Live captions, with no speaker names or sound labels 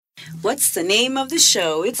What's the name of the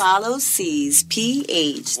show? It follows C's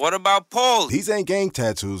PH. What about Paul? These ain't gang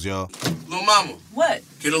tattoos, y'all. Little mama. What?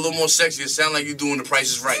 Get a little more sexy. It sound like you're doing the Price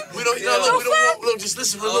is Right. We don't want, just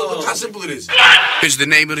listen. Look how simple it is. Here's the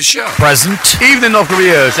name of the show. Present. Evening, North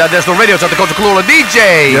Korea. South Destin Radio, South Dakota Kalula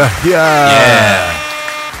DJ.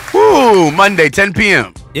 Yeah. Woo, Monday, 10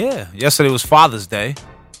 p.m. Yeah. Yesterday was Father's Day.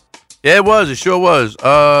 Yeah, it was. It sure was.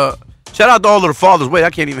 Shout out to all of the fathers. Wait, I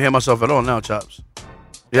can't even hear myself at all now, Chops.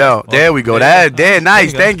 Yo, there we go. That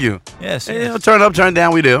nice. Thank you. Yes. Turn up, turn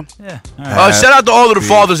down. We there. Yeah. Shout out to all of the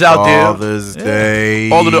fathers out there. Father's Day.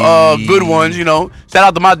 All of the good ones, you know. Shout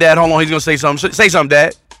out to my dad. Hold on, he's gonna say something. Say something,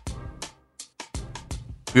 Dad.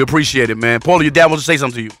 We appreciate it, man. Paulie, your dad wants to say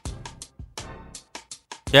something to you.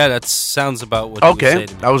 Yeah, that sounds about what he would say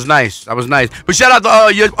to me. That was nice. But shout out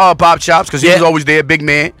to your Pop Chops, because he was always there. Big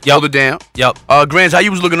man. Held it down. Yep. Grants, how you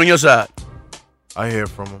was looking on your side? I hear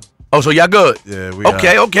from him. Oh, so y'all good? Yeah, we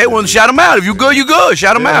Okay. Well, shout him out. If you good, you good.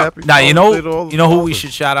 Shout him out. Now, you know who we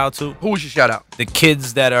should shout out to? Who we should shout out? The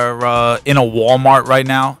kids that are in a Walmart right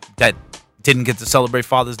now that didn't get to celebrate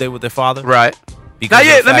Father's Day with their father. Right.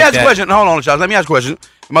 Let me ask you a question. Hold on, Charles. Let me ask you a question.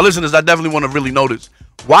 My listeners, I definitely want to really notice.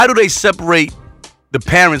 Why do they separate the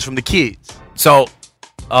parents from the kids? So,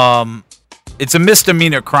 it's a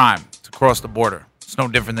misdemeanor crime to cross the border. It's no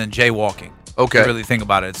different than jaywalking. Okay. If you really think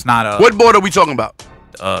about it. It's not a... What border are we talking about?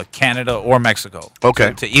 Canada or Mexico.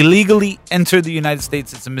 Okay. To illegally enter the United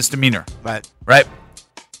States, it's a misdemeanor. Right.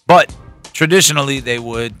 But traditionally, they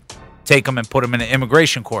would take them and put them in an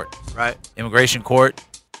immigration court. Right. Immigration court,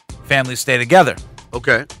 families stay together.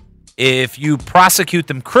 Okay. If you prosecute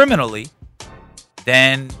them criminally,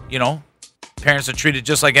 then, parents are treated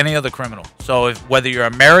just like any other criminal. So whether you're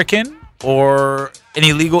American or an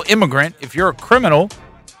illegal immigrant, if you're a criminal,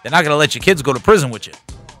 they're not going to let your kids go to prison with you.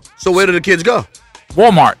 So where do the kids go?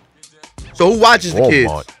 Walmart. So who watches the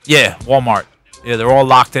kids? Yeah, Walmart. Yeah, they're all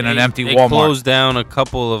locked in an empty Walmart. They closed down a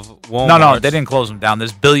couple of Walmarts. No, they didn't close them down.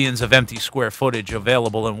 There's billions of empty square footage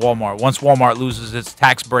available in Walmart. Once Walmart loses its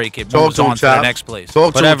tax break, it moves on to the next place.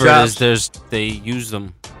 Whatever it is, they use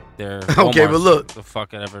them. Okay, but look. The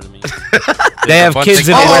fuck ever to me. They have kids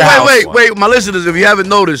in the warehouse. Wait. My listeners, if you haven't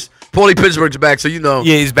noticed, Paulie Pittsburgh's back, so you know.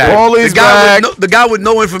 Yeah, he's back. Paulie's back. The guy with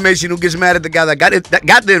no information who gets mad at the guy that got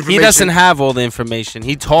the information. He doesn't have all the information.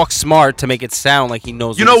 He talks smart to make it sound like he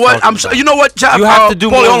knows. You know what? You have to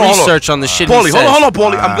do more research on the shit. Paulie, hold on,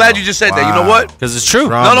 Paulie. I'm glad you just said that. You know what? Because it's true.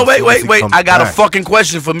 No, wait. I got a fucking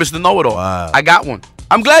question for Mr. Know-It-All. I got one.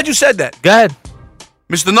 I'm glad you said that. Go ahead.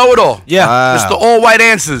 Mr. Know-It-All. Yeah. Mr. All White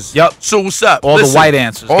Answers. Yep. So what's up? All the white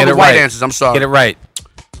answers. All the white answers. I'm sorry. Get it right.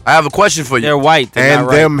 I have a question for you. They're white. And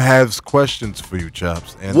them has questions for you,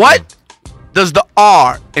 Chops. And what does the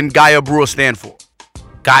R in Gaia Brewer stand for?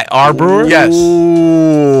 Guy R. Brewer? Yes.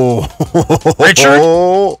 Richard?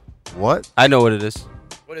 What? I know what it is.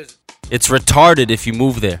 What is it? It's retarded if you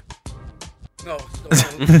move there. No.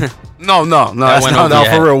 That's went not over your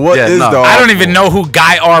For real, what is the I don't even know who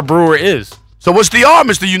Guy R. Brewer is. So what's the R,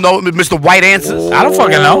 Mr. White Answers? I don't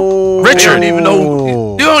fucking know. Richard. You don't even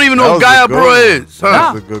know. You don't even know who Gaia Brewer is.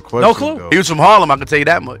 That's a good question. No clue. Though. He was from Harlem. I can tell you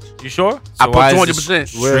that much. You sure? I put 200%.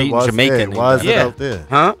 Street in Jamaica. Why is it out there?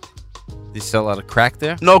 Huh? They sell a lot of crack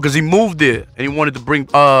there? No, because he moved there and he wanted to bring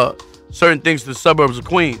certain things to the suburbs of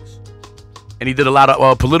Queens. And he did a lot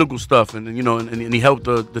of political stuff, and he helped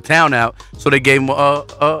the town out. So they gave him a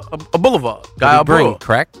boulevard. Gaia Brewer.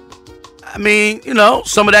 Crack? I mean,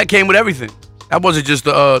 some of that came with everything. That wasn't just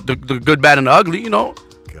the good, bad, and the ugly. Gaia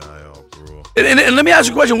Brewer. And let me ask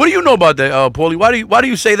you a question. What do you know about that, Paulie? Why do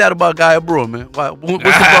you say that about Gaia Brewer, man? What's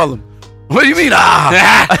the problem? What do you mean?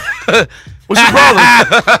 What's the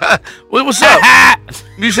problem? What's up?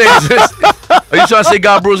 You say? Are you trying to say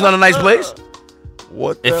Gaia Brewer's not a nice place?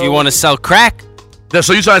 What? If you want to sell crack.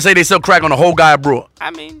 So you trying to say they sell crack on the whole Gaia Brewer?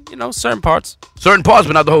 I mean, certain parts. Certain parts,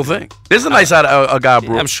 but not the whole thing. There's a nice side of a Gaia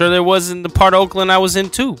Brewer. I'm sure there was in the part of Oakland I was in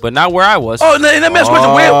too, but not where I was. Oh, and let me ask you a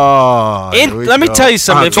question. Let me tell you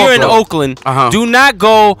something. If you're in Oakland, do not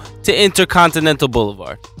go to Intercontinental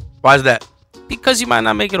Boulevard. Why is that? Because you might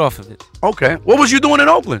not make it off of it. Okay. What was you doing in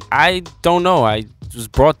Oakland? I don't know. I was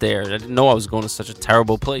brought there. I didn't know I was going to such a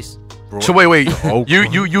terrible place. So wait.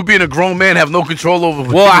 You being a grown man have no control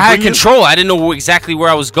over. Well, I had control. I didn't know exactly where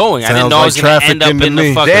I was going. I didn't know I was going to end up in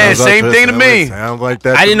the fucking. Yeah, same thing to me. Sounds like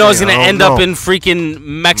that. I didn't know I was going to end up in freaking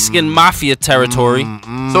Mexican mafia territory.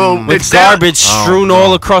 So with garbage strewn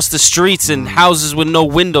all across the streets and houses with no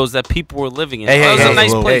windows that people were living in. It was a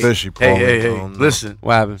nice place. Hey. Listen.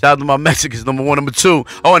 What happened? Shout out to my Mexicans, number 1, number 2.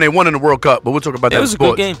 Oh, and they won in the World Cup, but we'll talk about that. It was a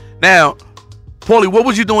good game. Now, Paulie, what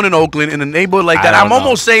was you doing in Oakland in a neighborhood like that? I'm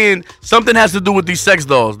almost saying something has to do with these sex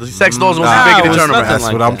dolls. The sex dolls was making a turnaround.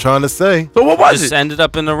 That's what I'm trying to say. So what was Just it? ended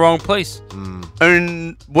up in the wrong place.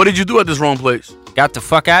 And what did you do at this wrong place? Got the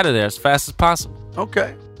fuck out of there as fast as possible.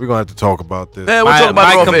 Okay. We're going to have to talk about this. Yeah, we'll talk about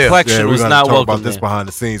my it off air. complexion we're was going not to talk welcome about this there. behind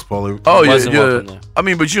the scenes, Paulie. Oh, Wasn't welcome yeah. there. I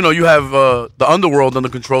mean, but you have the underworld under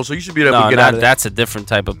control, so you should be able to get out of that. That's a different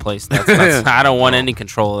type of place. I don't want any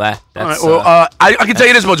control of that. All That's, right, well, I can tell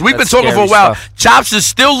you this much. We've been that's talking for a scary while. stuff. Chops is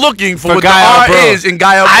still looking for what Guy the R Brewer. is in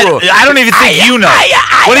Guy Brewer. I don't even think you know.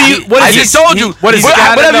 What do you? What I is just he- told you. What is what he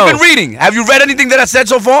have gotta you know? been reading? Have you read anything that I said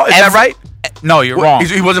so far? Is that right? No, you're wrong.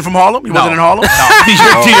 He wasn't from Harlem? He wasn't in Harlem?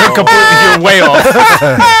 You're way off.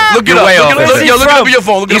 Look it You're up. way off. Look it up on your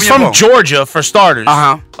phone. Look it He's up on from your phone. Georgia, for starters.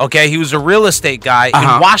 Okay, he was a real estate guy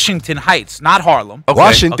in Washington Heights, not Harlem. Okay.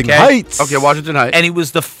 Washington Heights. Okay, Washington Heights. And he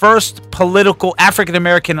was the first political African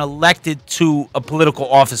American elected to a political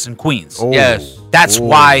office in Queens. Oh. Yes. That's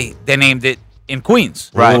why they named it in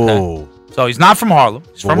Queens. Right. Oh. So he's not from Harlem.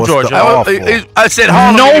 He's Well, from what's Georgia. the R for? I said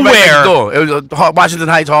Harlem. Right next Nowhere. door. It was Washington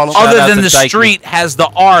Heights, Harlem. out Other than to the Dykeman. street has the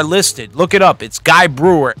R listed. Look it up. It's Guy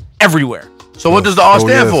Brewer everywhere. So what does the R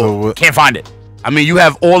stand yeah, for? so what- Can't find it. I mean, you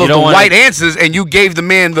have all of the don't wanna- right answers, and you gave the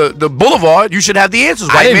man the boulevard. You should have the answers,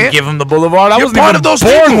 I right, didn't man? give him the boulevard. I You're wasn't part even of those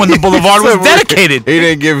born people. when the boulevard was dedicated. He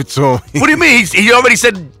didn't give it to him. What do you mean? He already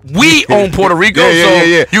said we own Puerto Rico, Yeah. so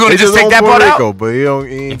you're going to He just take own that Puerto part Rico, out? But he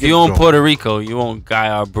ain't If give you it own to him. Puerto Rico, you own Guy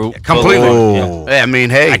R. Brew. Completely. Oh. Yeah, I mean,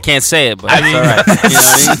 hey. I can't say it, but it's all right. You know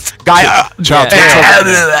what I mean? Guy, Chops,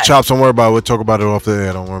 Yeah. Chops, don't worry about it. We'll talk about it off the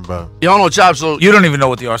air. Don't worry about it. y'all know Chop, so You don't even know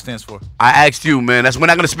what the R stands for. I asked you, man. We're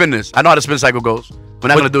not going to spin this. I know how the spin cycle goes. We're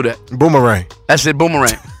not going to do that. Boomerang. That's it, boomerang.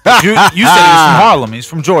 You said he was from Harlem. He's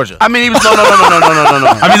from Georgia. I mean, he was no.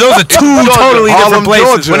 I mean, those are two Georgia. totally Harlem, different places.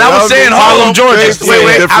 Georgia. When I was saying Harlem, Georgia.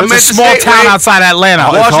 wait, I It's meant It's to a small say- town wait. outside Atlanta.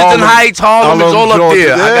 Washington Harlem. Heights, Harlem is all up Georgia.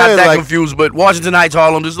 there. I got Yeah, that like- confused, but Washington Heights,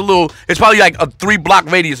 Harlem, there's a little. It's probably like a 3-block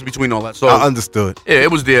radius between all that. So I understood. yeah, it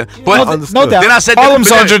was there. But understood. No doubt. Then I said Harlem's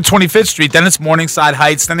but then- 125th Street. Then it's Morningside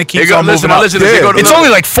Heights. Then it keeps Here go- on listen, moving up. listen, here go- It's only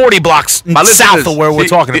like 40 blocks Now listen to south this. of where we're See,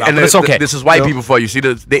 talking about. and But it's okay. This is white people for you. See,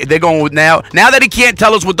 they're going with now. Now that he can't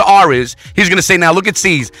tell us what the R is, he's gonna say, "Now look at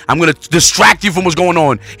C's. I'm gonna distract you from what's going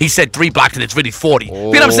on." He said 3 blocks and it's really 40. You know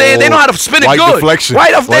what I'm saying? They know how to spin it White good. deflection.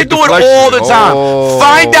 Right? They White do it deflection. all the time. Oh,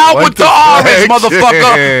 Find out white what the R is, deflection.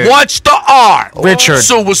 motherfucker. What's the R? Richard.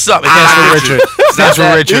 So what's up? Stands for Richard. Stands for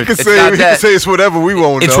that. Richard. He can It's say not he that. can say it's whatever we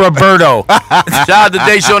won't It's know. Roberto. Shout out to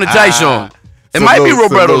Deshaun and Tyshawn. It might be Salute,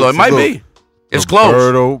 Roberto, salute, though. It might salute. be. It's close.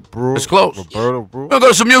 Roberto Brewer. It's close. Roberto Brewer. We're gonna go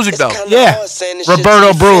to some music though. Yeah.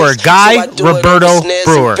 Roberto Brewer. Guy Roberto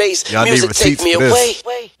Brewer. Y'all need receipts for this.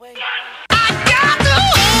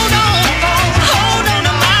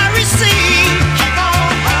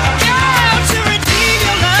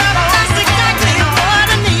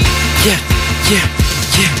 Yeah.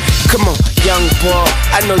 Come on, young boy.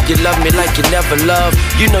 I know you love me like you never loved.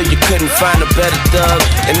 You know you couldn't find a better thug.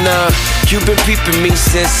 And you've been peeping me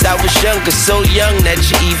since I was younger, so young that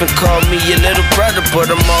you even called me your little brother. But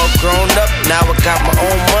I'm all grown up now. I got my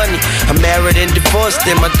own money. I'm married and divorced,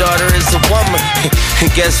 and my daughter is a woman. And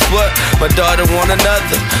guess what? My daughter want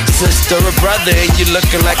another sister or brother, and you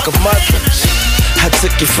looking like a mother. I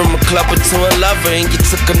took you from a clubber to a lover, and you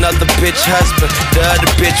took another bitch husband. The other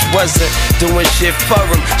bitch wasn't doing shit for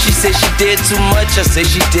him. She said she did too much, I say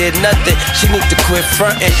she did nothing. She need to quit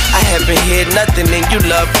fronting. I haven't heard nothing, and you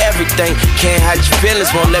love everything. Can't hide your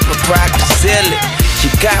feelings, won't let my pride conceal it.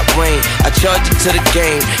 You got Wayne, I charge you to the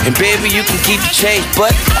game, and baby you can keep the change,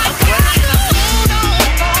 but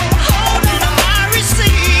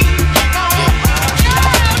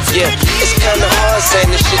yeah, it's kinda hard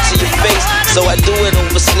saying this shit to your face, so I do it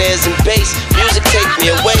over snares and bass. Music take me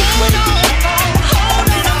away.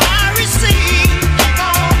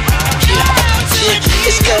 Yeah,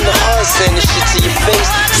 it's kinda hard saying this shit to your face,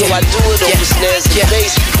 so I do it over snares and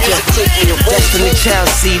bass. Music take me away. Destiny Child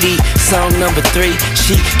CD, song number 3.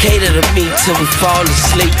 She catered to me till we fall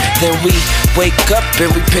asleep. Then we wake up and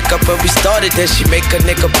we pick up where we started. Then she make a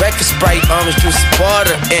nigga breakfast, Sprite, orange juice, and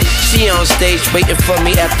water. And she on stage waiting for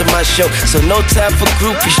me after my show. So no time for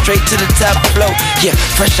groupie, straight to the top flow. Yeah,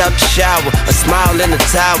 fresh out the shower, a smile in the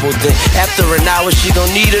towel. Then after an hour, she gon'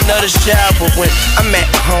 need another shower. When I'm at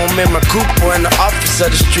home in my coupe or in the office of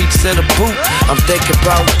the streets of the boot, I'm thinking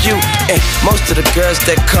about you. And most of the girls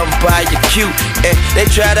that come by you cute, and they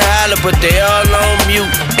try to holler, but they all on mute.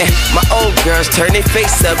 And my old girls turn their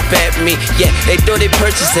face up at me. Yeah, they do their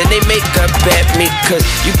purchase and they make up at me. Cause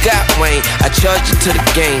you got Wayne, I charge you to the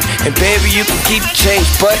game, and baby you can keep the change,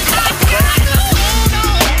 but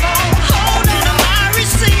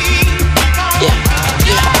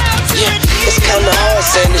yeah, it's kinda hard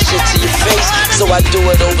saying this shit to your face, so I do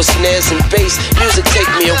it over snares and bass. Music take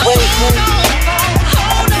me away.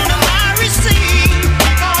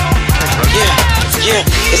 Yeah,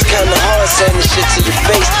 it's kinda hard saying this shit to your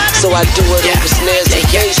face, so I do it over snares and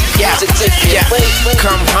bass. Music take me away.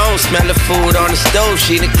 Come home, smell the food on the stove.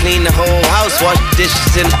 She done clean the whole house, wash the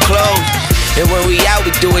dishes and the clothes. And when we out,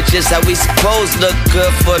 we do it just how we supposed. Look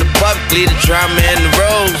good for the public, leave the drama in the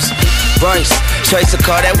roads. Royce, choice a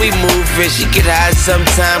car that we move in. She get high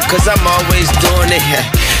sometime, cause I'm always doing it.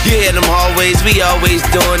 You hear them hallways, we always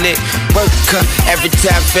doing it. Work every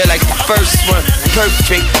time, feel like the first one.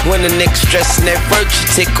 Perfect, when the nigga stressing at work, you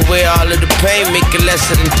take away all of the pain, make it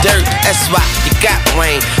lesser than dirt. That's why you got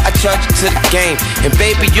Wayne, I charge you to the game. And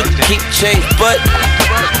baby, you can keep change, but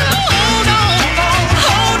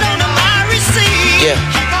hold on to my receipt. Yeah.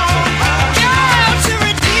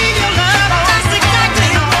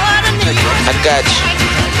 I got you.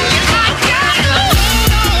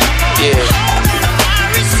 Yeah.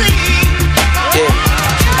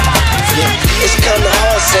 It's kinda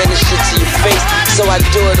hard saying this shit to your face, so I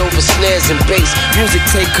do it over snares and bass. Music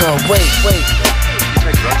take her away.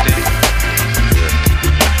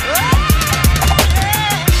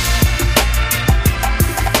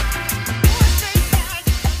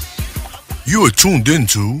 You are tuned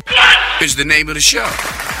into is the name of the show.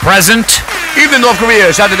 Present. Evening, North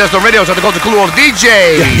Korea. Shout out to Desktop Radio. Shout out to Culture Clue on the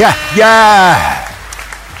DJ. Yeah.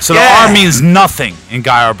 So the R means nothing in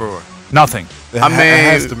Guy Brewer. Nothing. I mean,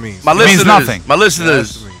 it has to mean my listeners, means nothing. My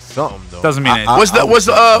listeners. Something though. Doesn't mean anything.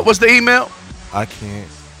 What's the email? I can't.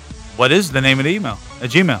 What is the name of the email? At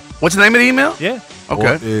Gmail. What's the name of the email? Yeah. Okay.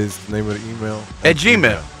 What is the name of the email? At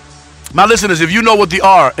Gmail. My listeners, if you know what the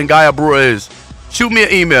R in Guy Brewer is, shoot me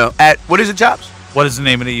an email at, what is it, Chops? What is the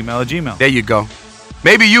name of the email at Gmail? There you go.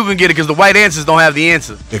 Maybe you can get it because the white answers don't have the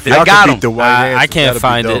answer. If I got them. I can't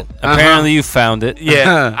find it. Apparently, you found it.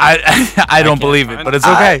 Yeah, I don't believe it, but it's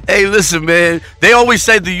okay. Hey, listen, man. They always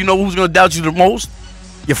say that you know who's gonna doubt you the most?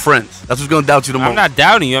 Your friends. That's who's gonna doubt you the most. I'm not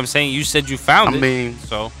doubting you. I'm saying you said you found it. I mean,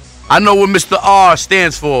 so I know what Mr. R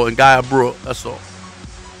stands for in Guy Brewer. That's all.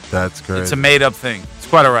 That's crazy. It's a made-up thing. It's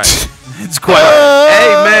quite all right. It's quite all right.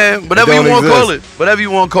 Hey, man. Whatever you want to call it. Whatever you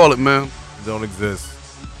want to call it, man. It don't exist.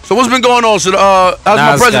 So what's been going on? So how's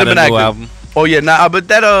my president been acting? Album. Oh yeah, but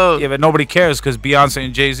that Yeah, but nobody cares because Beyonce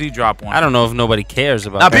and Jay-Z dropped one. I don't know if nobody cares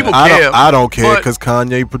about Now that. people care. I don't care because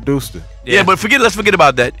Kanye produced it. Yeah, but let's forget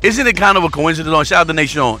about that. Isn't it kind of a coincidence? On shout out to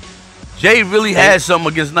Nation. Jay really had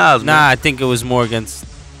something against Nas. Nah, I think it was more against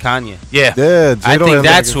Kanye. Yeah. Yeah, I think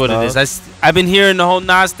that's what it is. I've been hearing the whole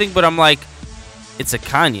Nas thing, but I'm like, it's a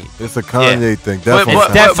Kanye. It's a Kanye thing. But he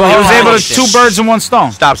was able to two birds in one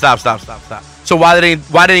stone. Stop. So why they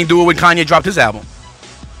didn't do it when Kanye dropped his album?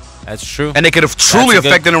 That's true. And they could have truly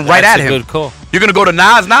affected him right at him. That's a good call. You're gonna go to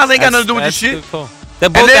Nas. Nas ain't got nothing to do with this shit. Good call.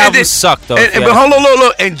 That both albums suck though. But hold on,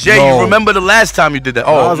 look. And Jay, you remember the last time you did that?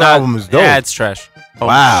 Oh, Nas album is dope. Yeah, it's trash. Oh,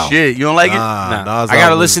 wow. Shit, you don't like it? Nah. I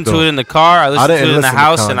gotta listen to it in the car. I listen to it in the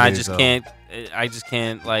house, and I just can't. I just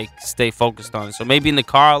can't like stay focused on it. So maybe in the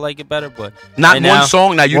car I like it better, but not right one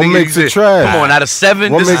song. Now you what makes it trash? Come on, out of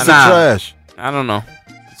 7, what this makes is it trash? I don't know.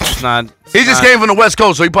 It's not. He just came from the West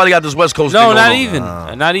Coast, so he probably got this West Coast. No, thing not on. even.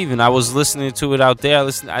 Not even. I was listening to it out there.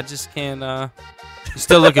 I just can't.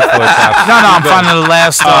 Still looking for it. I'm finding the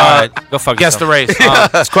last. Go fuck Guess the yourself.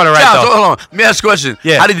 race. It's quite all right though. Hold on. Let me ask you a question.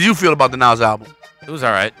 Yeah. How did you feel about the Nas album? It was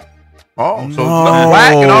all right. Oh, so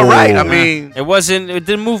whack and all right. I mean, it wasn't. It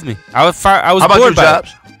didn't move me. I was how about bored you, by it.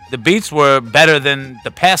 Jobs? The beats were better than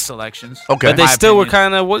the past selections. Okay, but they still were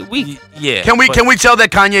kind of weak. Yeah. Can we tell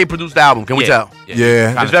that Kanye produced the album? Can we tell?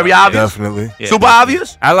 Yeah, it's very obvious. Definitely. Yeah. Super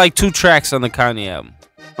obvious. I like 2 tracks on the Kanye album.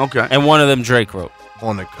 Okay. And one of them Drake wrote.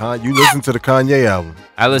 On the you listen to the Kanye album.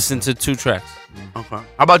 I listened to 2 tracks. Okay. How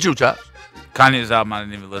about you, Chops? Kanye's album, I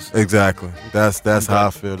didn't even listen. Exactly. That's how I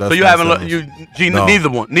feel. That's so you haven't neither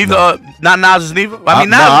one. Neither not Nas's neither. I mean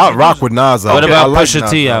Nas. I rock with Nas. What about like Pusha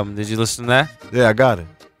T album? Did you listen to that? Yeah, I got it.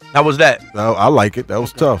 How was that? I like it. That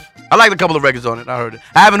was tough. I liked a couple of records on it. I heard it.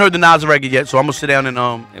 I haven't heard the Nas record yet, so I'm gonna sit down and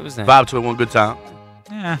it was nice. vibe to it one good time.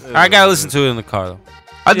 Yeah. I gotta listen to it in the car though.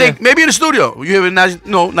 I think maybe in the studio. You have a nice,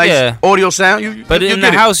 nice audio sound. But you in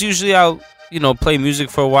the house, usually I'll play music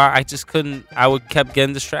for a while. I just couldn't. Kept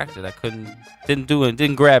getting distracted. I didn't do it.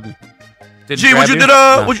 Didn't grab me. Gee, what you did?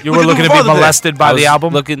 You were looking to be molested by the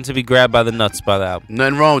album. Looking to be grabbed by the nuts by the album.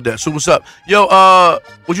 Nothing wrong with that. So what's up, yo?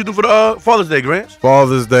 What you do for the Father's Day, Grants?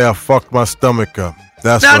 Father's Day, I fucked my stomach up.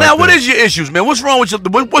 That's now. What is your issues, man? What's wrong with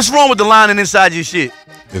what's wrong with the lining inside your shit?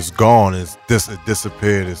 It's gone. It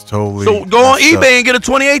disappeared. It's totally. So go on eBay and get a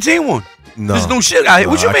 2018 one. No. This new shit out here.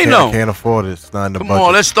 What you mean no? I can't afford it. It's not in the Come budget.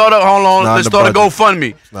 on, let's start a hold on. Let's start a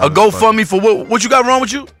GoFundMe. not A in the GoFundMe for what? What you got wrong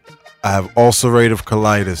with you? I have ulcerative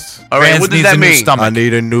colitis. All right, Rance what does needs that a new mean? stomach. I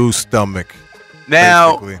need a new stomach.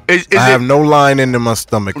 Now, basically. is I have it? no lining in my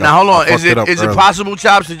stomach. Now hold on. I Is fucked it up is it early. possible,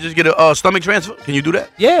 Chops, to just get a stomach transfer? Can you do that?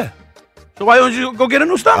 Yeah. So why don't you go get a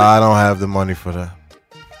new stomach? I don't have the money for that.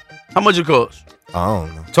 How much it costs? I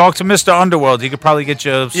don't know. Talk to Mr. Underworld. He could probably get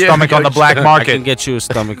your Yeah, stomach on the black I can market. get you a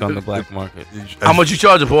stomach on the black market. How much you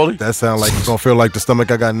charging, Paulie? That sounds like it's gonna feel like the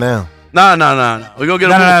stomach I got now. Nah. We're gonna get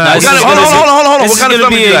No, a no, no, no. What This kind is of- Hold on. This What is kind of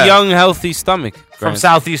gonna stomach be you a have? young, healthy stomach From Grant.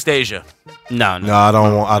 Southeast Asia. No. No, I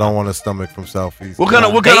don't want a stomach from Southeast. What kind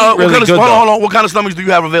of They ain't really good, hold though. on. What kind of stomachs do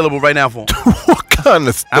you have available right now for him? What kind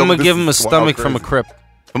of stomach? I'm gonna give him a This is stomach wild from a crazy. crip.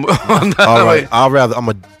 All right,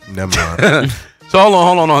 never mind. So hold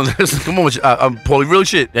on. Come on, I'm Paulie. Real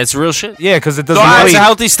shit. That's real shit. Yeah, because it doesn't It's bleed. a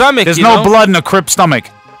healthy stomach. There's you no know? blood in a crip stomach.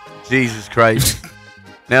 Jesus Christ.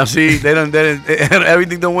 Now see, they done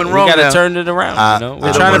everything done went We wrong gotta now. turn it around. You know? We're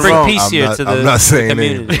I trying to went bring wrong. peace I'm here not- to I'm the not saying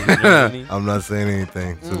community. You know what I mean? I'm not saying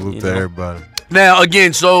anything. Salute you to know. everybody. Now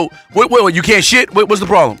again, so what you can't shit? What's the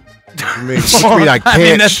problem? I mean, I can't I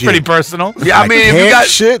mean, that's shit. pretty personal. Yeah, I mean, if you can't got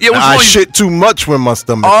shit. yeah, what's I wrong? shit too much when my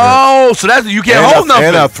stomach hurts. Oh, so that's you can't hold nothing.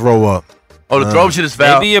 And I throw up. Oh, the throw shit is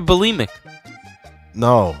foul. Maybe you're bulimic.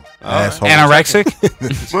 No, asshole. Anorexic?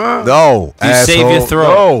 No, You asshole. save your throat.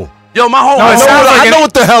 No. Yo, my whole. No, it sounds like I know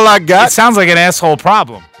what the hell I got. It sounds like an asshole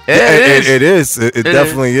problem. Yeah, it is. It is. It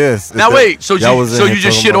definitely is. Now wait, so Y'all was in you here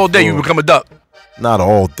just talking shit all about day? You food. become a duck? Not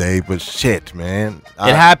all day, but shit, man.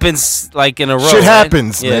 It happens like in a row. Shit right?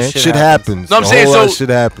 happens, Yeah, man. Shit happens. No, I'm A saying whole lot of so- shit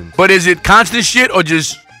happens. But is it constant shit or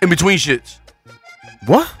just in between shits?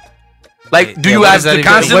 What? Like, do Yeah, you what have does that to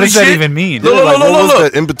even- constantly What does that shit? even mean? Look, Like, what was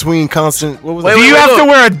look. that in between constant? What was Wait, that? Do you wait, have look. to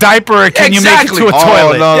wear a diaper or can you make it Oh, to a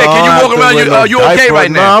toilet? Yeah, can you I walk have to around? wear You- no you okay diaper.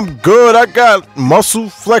 right now? Nah, I'm good. I got muscle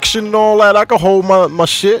flexion and all that. I can hold my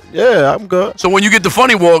shit. Yeah, I'm good. So when you get the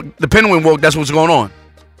funny walk, the penguin walk, that's what's going on.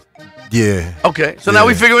 Yeah. Okay, so now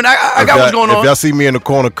we Yeah. figuring. I got what's going If on. y'all see me in the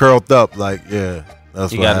corner curled up, like, yeah,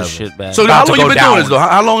 that's You what got a happens. shit bag. So About how to long you go been down. doing this though?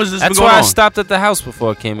 How long has this That's been going why I on? stopped at the house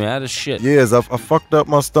before I came here. I had a shit. Years. I fucked up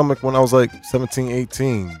my stomach when I was like 17,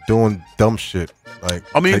 18, doing dumb shit. Like,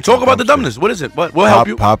 I mean, taking talk about the dumb dumbness. shit. What is it? What will help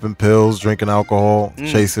you? Popping pills, drinking alcohol,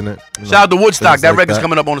 chasing it. you know, Shout out to Woodstock. things That like record's that.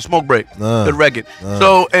 coming up on the smoke break. Good record. Nah.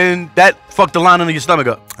 So and that fucked the lining of your stomach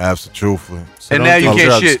up. Absolutely. So and don't now you do can't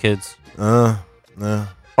drugs, shit. kids. Nah.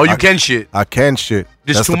 Oh, you can shit. I can shit.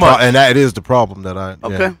 Just That's too the much. and that is the problem that I.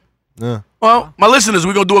 Okay. Yeah. Well, my listeners,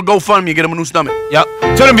 we're gonna do a GoFundMe and get them a new stomach. Yep.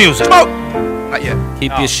 To the music. Smoke. Not yet.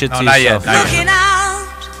 Keep your shit to not yourself. yet. Looking out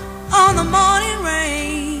on the morning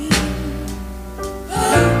rain,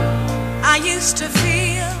 I used to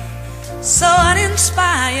feel so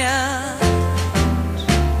uninspired.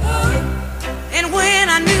 And when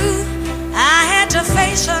I knew I had to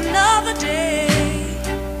face another day,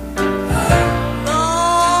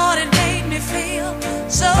 Lord, it made me feel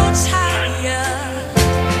so tired.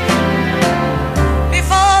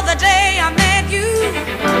 Before the day I met you,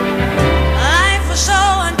 life was so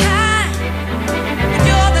unkind, and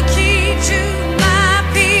you're the key to my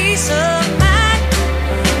peace of mind.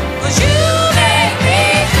 'Cause you make me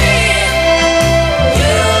feel,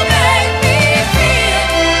 you make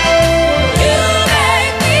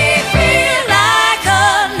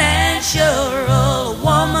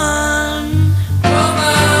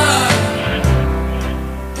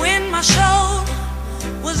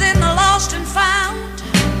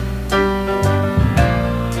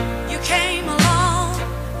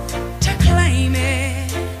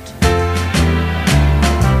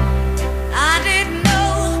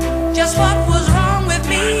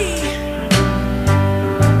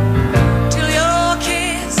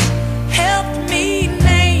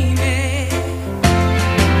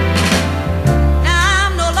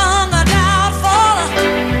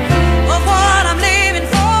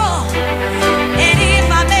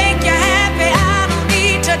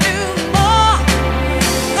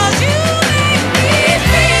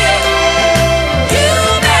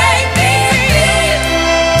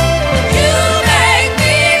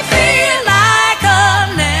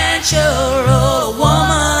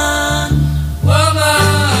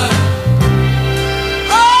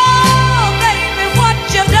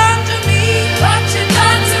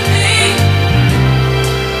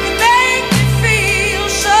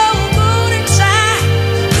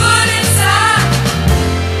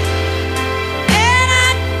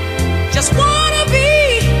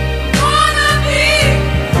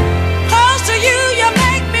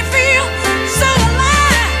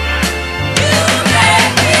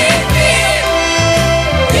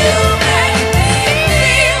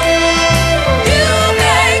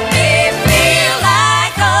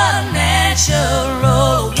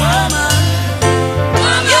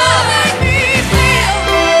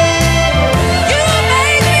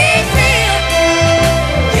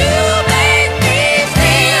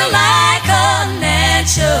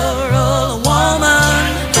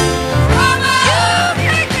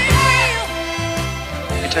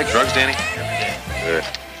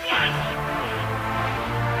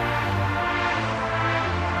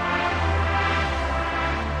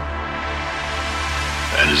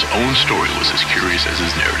his own story was as curious as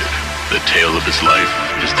his narrative. The tale of his life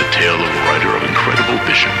is the tale of a writer of incredible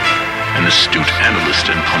vision, an astute analyst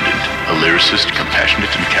and pundit, a lyricist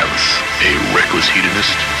compassionate and callous, a reckless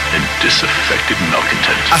hedonist and disaffected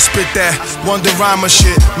malcontent. I spit that Wonderama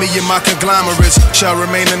shit. Me and my conglomerates shall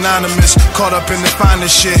remain anonymous, caught up in the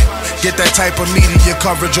finest shit. Get that type of media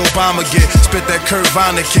coverage Obama get. Spit that Kurt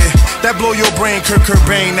Vonnegut. That blow your brain, Kurt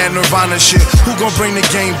Cobain, that Nirvana shit. Who gon' bring the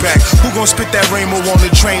game back? Who gon' spit that rainbow on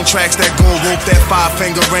the train tracks? That gold rope, that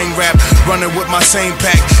 5-finger ring rap. Running with my same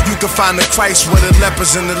pack. You can find the Christ where the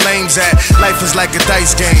lepers and the lames at. Life is like a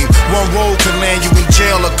dice game. One roll can land you in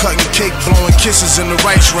jail or cutting cake, blowing kisses in the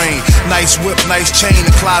rice rain. Nice whip, nice chain,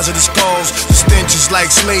 a closet of skulls. The stench is like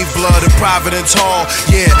slave blood in Providence Hall.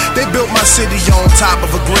 Yeah, they built my city on top of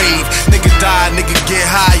a grave. Nigga die, nigga get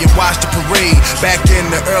high and watch the parade. Back in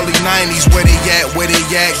the early 90s, where they at, where they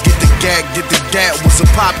at? Get the gat was a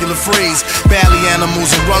popular phrase. Valley animals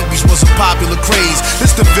and rugbies was a popular craze.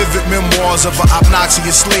 This the vivid memoirs of an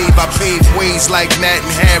obnoxious slave. I paved ways like Nat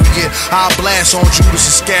and Harriet. I'll blast on Judas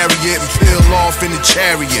Iscariot and peel off in the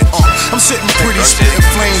chariot. I'm sitting pretty, spitting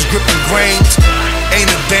flames, gripping grains. Ain't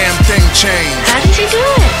a damn thing changed. How did you do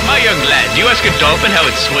it? My young lad, do you ask a dolphin how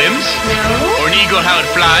it swims? No. Or an eagle how it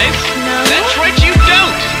flies? No. That's right, you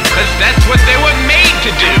don't. Because that's what they were made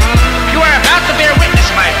to do. You are about to bear witness,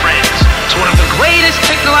 my friends, to one of the greatest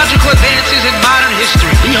technological advances in modern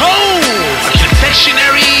history. Behold, a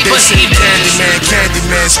confectionery They say behemoth.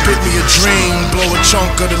 Candyman, spit me a dream. Blow a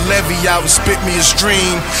chunk of the levee out and spit me a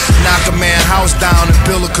stream. Knock a man house down and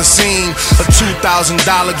build a casino. A $2,000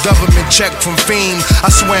 government check from Fiend.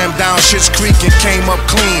 I swam down Schitt's Creek and came up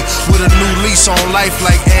clean with a new lease on life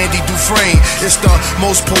like Andy Dufresne. It's the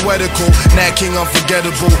most poetical, Nat King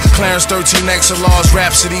unforgettable. Clarence 13 XLR's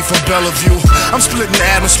Rhapsody from Bellevue. I'm splitting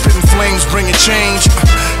atoms, spitting flames, bringing change.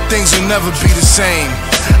 Things will never be the same.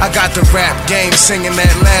 I got the rap game, singing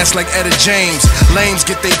that last like Etta James. Lames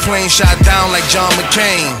get they plane shot down like John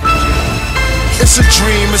McCain. It's a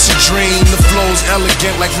dream, the flow's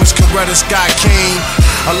elegant like Miss Coretta Scott King.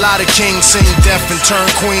 A lot of kings sing deaf and turn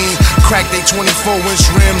queen. Crack they 24-inch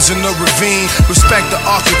rims in the ravine. Respect the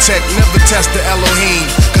architect, never test the Elohim.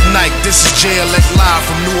 Good night, this is JLX live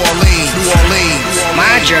from New Orleans.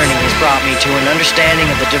 My journey has brought me to an understanding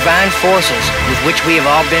of the divine forces with which we have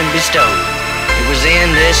all been bestowed. It was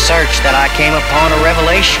in this search that I came upon a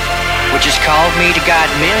revelation, which has called me to guide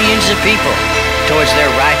millions of people towards their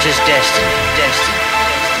righteous destiny.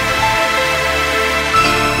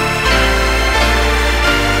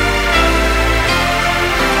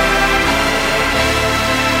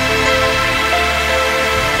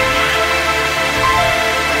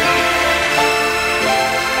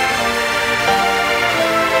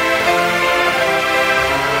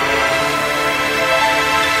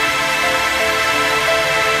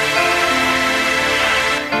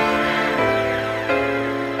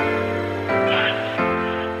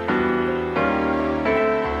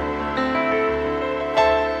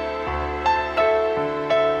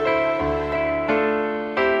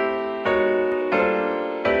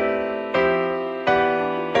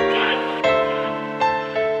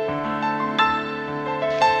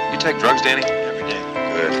 Take drugs, Danny? Every day.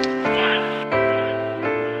 Good.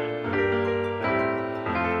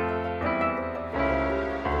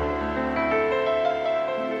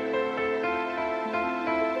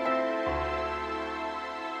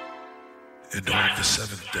 And on the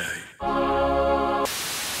seventh day.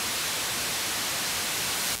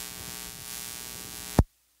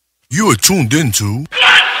 You are tuned into.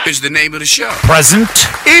 Is the name of the show. Present.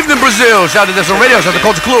 Evening Brazil. Shout out to Desert Radio. Shout out to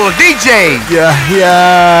Culture Clue. DJ.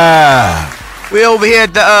 Yeah. We're over here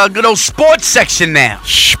at the good old sports section now.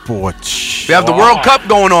 Sports. We have the World Cup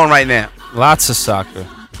going on right now. Lots of soccer.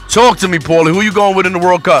 Talk to me, Paulie. Who you going with in the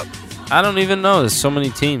World Cup? I don't even know. There's so many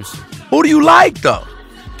teams. Who do you like, though?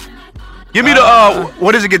 Give me the,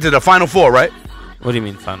 what does it get to? The Final Four, right? What do you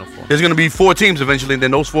mean Final Four? There's going to be 4 teams eventually, and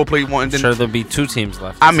then those 4 play one. And then sure, there'll be 2 teams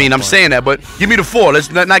left. I mean, I'm saying that, but give me the 4.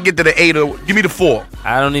 Let's not get to the 8. Give me the 4.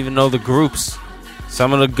 I don't even know the groups.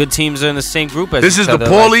 Some of the good teams are in the same group as this is the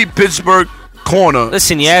Paulie Pittsburgh corner.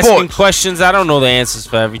 Listen, you're asking questions. I don't know the answers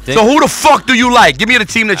for everything. So who the fuck do you like? Give me the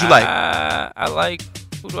team that you like. I like.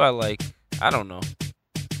 Who do I like? I don't know.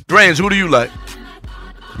 Grains, who do you like?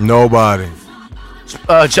 Nobody.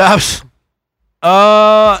 Chops?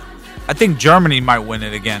 I think Germany might win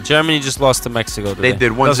it again. Germany just lost to Mexico today. They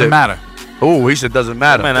did. Doesn't matter. Oh, he said doesn't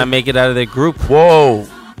matter. Man, I make it out of their group. Whoa.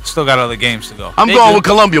 Still got other games to go. I'm going with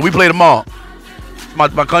Colombia. We play tomorrow. My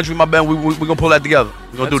country, my band. We gonna pull that together.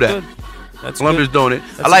 We gonna do that. Good. That's Colombia's good. doing it.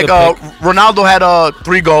 That's I like a good pick. Ronaldo had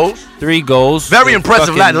 3 goals. 3 goals. Very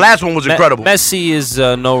impressive. The last one was incredible. Messi is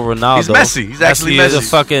no Ronaldo. He's Messi. He's actually Messi. He's a Messi.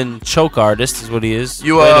 fucking choke artist, is what he is.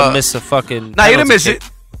 You Way to miss a fucking. Nah, he didn't penalty miss kick. it.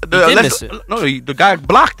 He did miss it. No, the guy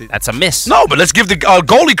blocked it. That's a miss. No, but let's give the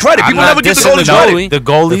goalie credit. I'm People not never give the dissing goalie the credit. goalie. The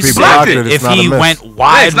goalie blocked blocked it. If he went Yeah,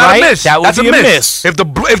 wide it's not right, a miss. that would That's be a miss. If the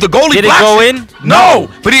goalie Did it blocks go in? No,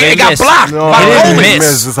 but it got missed. blocked. No, by he the didn't goalie.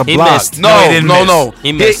 miss. It's a He block. missed. No, he didn't miss. No.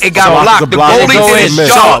 He missed. It got So blocked. the The block goalie go did in. his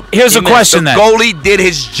Missed. job. Here's He a missed. question The then. goalie did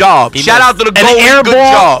his job. He Shout missed. out to the An goalie. air Good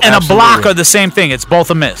ball job. and a block Absolutely. are the same thing. It's both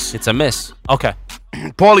a miss. It's a miss. Okay.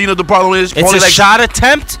 Paul, you know what the problem is? It's Paulie a shot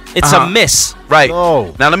attempt. It's Uh-huh. a miss. Right.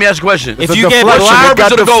 No. Now let me ask you a question. If a you get deflection. blocked, It got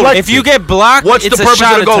to the goalie. deflected. if you get blocked, What's it's the a purpose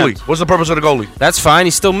shot of the goalie? attempt. What's the purpose of the goalie? That's fine.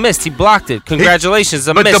 He still missed. He blocked it. Congratulations.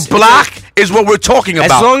 A But miss. the block is what we're talking As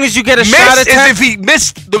about. long as you get a miss shot is attempt. if he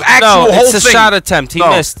missed the actual No, whole it's a thing. shot attempt. He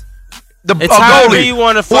No. missed. The It's however goalie. you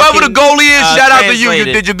want to Whoever fucking, the goalie is, shout out to you. translate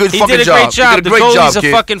You it. did your good he fucking did a job. great job. You did a The great goalie's job, a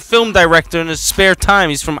kid. fucking film director in his spare time.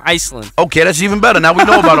 He's from Iceland. Okay, that's even better. Now we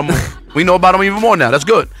know about him. We know about him even more now. That's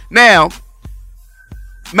good. Now,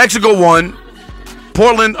 Mexico won.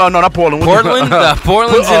 Portland, no, not Portland. Portland?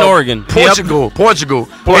 Portland's in Oregon. Portugal. Portugal,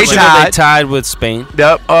 They they tied. tied with Spain.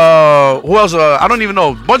 Yep. Who else? I don't even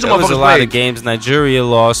know. Bunch of There was motherfuckers a lot played. of games. Nigeria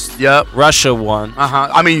lost. Yep. Russia won.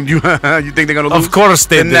 I mean, you think they're gonna lose? Of course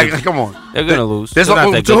they Then did. Come on. They're gonna lose. There's They're no-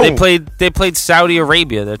 not that to good. who? They played Saudi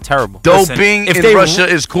Arabia. They're terrible. Doping if in they- Russia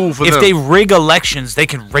is cool for If them. they rig elections, they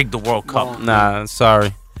can rig the World Cup. Nah,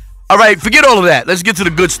 sorry. All right, forget all of that. Let's get to the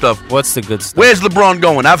good stuff. What's the good stuff? Where's LeBron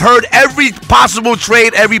going? I've heard every possible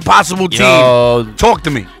trade, every possible team. Yo, Talk to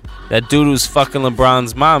me. that dude who's fucking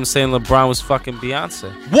LeBron's mom saying LeBron was fucking Beyonce.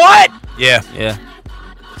 What? Yeah. Yeah.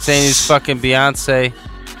 Saying he's fucking Beyonce.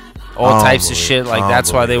 All types of shit. Like,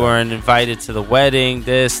 that's why they weren't invited to the wedding,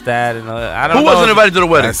 this, that, and I don't know. Who wasn't invited to the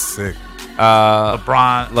wedding? That's sick.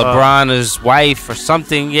 LeBron, his wife, or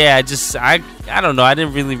something. Yeah, I don't know. I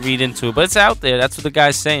didn't really read into it, but it's out there. That's what the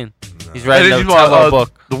guy's saying. He's writing a Tello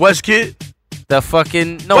book. The West kid? The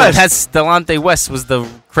fucking no, West. that's Delonte West was the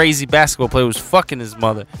crazy basketball player who was fucking his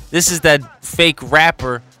mother. This is that fake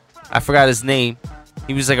rapper. I forgot his name.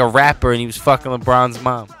 He was like a rapper and he was fucking LeBron's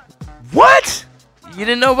mom. What? You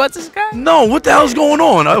didn't know about this guy? No. What the hell's going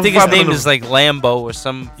on? I think his name is like Lambo or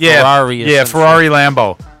some Yeah. Ferrari. Or Yeah, some Ferrari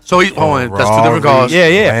Lambo. So he. Oh, that's two different cars. Yeah,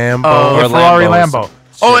 yeah. Lambo. Or Ferrari Lambo. Lambo.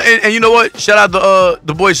 Oh, and you know what? Shout out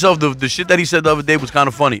the boy himself. The shit that he said the other day was kind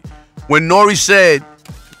of funny. When Nori said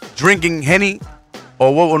drinking Henny,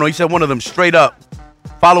 or what? No, he said one of them straight up.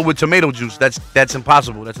 Followed with tomato juice. That's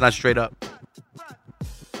impossible. That's not straight up.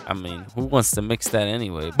 I mean, who wants to mix that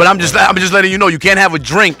anyway? But I'm just letting you know you can't have a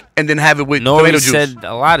drink and then have it with No, tomato he juice. said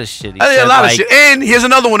a lot of shit. He I think said a lot like, of shit. And here's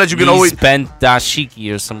another one that you can always. Ben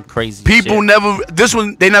Dashiki or some crazy People shit. never. This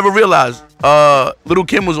one they never realized. Little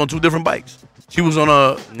Kim was on 2 different bikes. She was on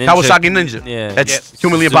a Kawasaki Ninja. Yeah, That's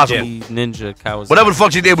humanly impossible. Suzuki Ninja Kawasaki. Whatever the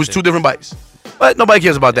fuck she did was 2 different bikes. But nobody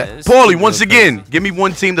cares about that. it's Paulie, too once good, again, give me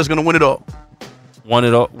one team that's gonna win it all. Win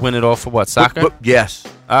it all for what? Soccer? Yes.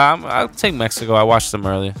 I'll take Mexico. I watched them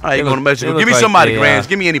earlier. All right, you They going to look- Mexico. they Give me look like somebody, they, Grands.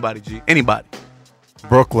 Give me anybody, G. Anybody.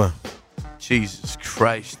 Brooklyn. Jesus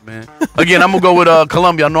Christ, man. Again, I'm going to go with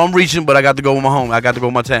Colombia. I know I'm reaching, but I got to go with my home. I got to go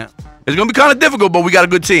with my town. It's going to be kind of difficult, but we got a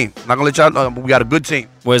good team. Not going to let y'all know, but we got a good team.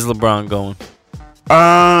 Where's LeBron going?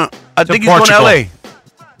 I think he's going to Portugal. L.A.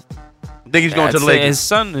 I think he's going to the Lakers. His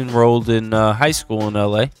son enrolled in high school in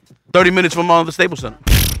L.A. 30 minutes from the Staples Center.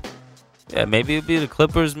 Yeah, maybe it'd be the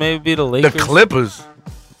Clippers. Maybe it'd be the Lakers. The Clippers?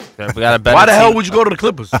 We got a better Why the hell team. would you go to the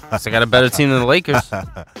Clippers? I got a better team than the Lakers.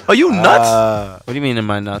 Are you nuts? What do you mean, am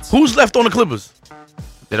I nuts? Who's left on the Clippers?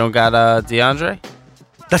 They don't got DeAndre?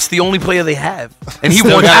 That's the only player they have. And he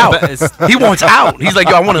Still wants got out. He wants out. He's like,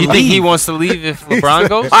 yo, I want to You leave. think he wants to leave if LeBron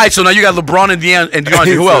goes? All right, so now you got LeBron and DeAndre.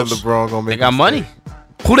 He Who said else? LeBron gonna make They got him money.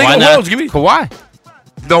 stay. Who they Why got? Who not? else? Give me. Kawhi.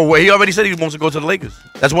 No way. He already said he wants to go to the Lakers.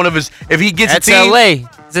 That's one of his. If he gets That's a team, LA.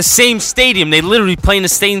 It's the same stadium. They literally play in the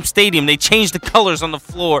same stadium. They change the colors on the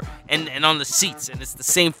floor and on the seats, and it's the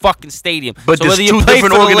same fucking stadium. But there's whether you two play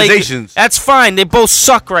different for the Lakers- organizations. that's fine. They both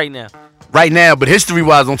suck right now. right now, but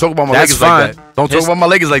history-wise, don't talk about my That's Lakers fine. like that. Don't talk about my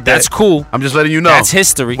Lakers like that. That's cool. I'm just letting you know. That's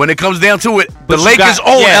history. When it comes down to it, But the you Lakers got-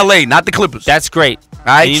 own yeah. LA, not the Clippers. That's great. All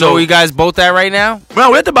right, and you so know where you guys both at right now? Well,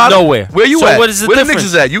 we're at the bottom. Nowhere. Where you so at? what is the Where difference? the Knicks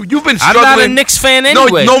is at? You've been I'm struggling. not a Knicks fan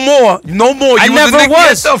anyway. No more. I You never a Knicks-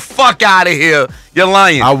 was. Get the fuck out of here. You're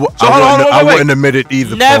lying. I wait. wouldn't admit it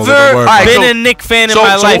either. Never Paul, been a Knicks fan in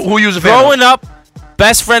my so life. who you was a fan of? Growing up,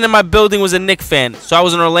 best friend in my building was a Knicks fan. So I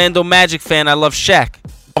was an Orlando Magic fan. I love Shaq.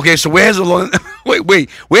 Okay, so where has Orlando? Wait.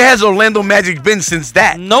 Where has Orlando Magic been since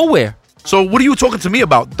that? Nowhere. So what are you talking to me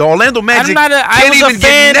about? The Orlando Magic I can't was even a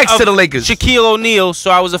fan get next of to the Lakers. Shaquille O'Neal,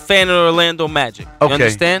 so I was a fan of the Orlando Magic. You Okay.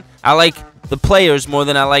 understand? I like the players more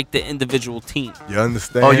than I like the individual team. You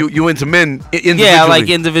understand? Oh, you into men individually? Yeah, I like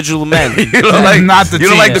individual men. You don't like Not the You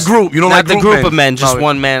don't like the teams. group. You don't Not like the group of men, just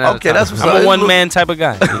one man at a Okay, time. that's what's I'm up. a one-man type of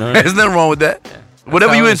guy. You know what I mean? There's nothing wrong with that.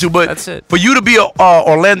 Whatever how you it into, is. but That's it. for you to be a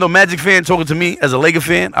Orlando Magic fan talking to me as a Laker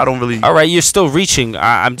fan, I don't really. All right, you're still reaching.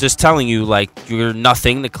 I'm just telling you, like, you're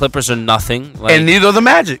nothing. The Clippers are nothing. Like, And neither are the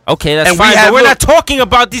Magic. okay, that's and we fine. have- But we're look- not talking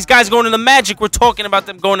about these guys going to the Magic. We're talking about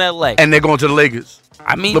them going to LA. And they're going to the Lakers.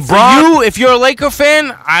 I mean, LeBron- for you, if you're a Laker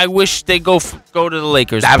fan, I wish they go to the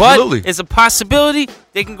Lakers. Absolutely. But it's a possibility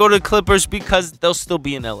they can go to the Clippers because they'll still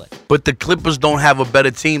be in LA. But the Clippers don't have a better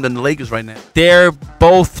team than the Lakers right now. They're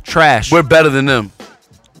both trash. We're better than them.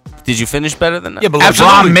 Did you finish better than that? Yeah, but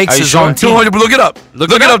Absolutely. LeBron makes Are you his sure? own team. 200. Look it up. Look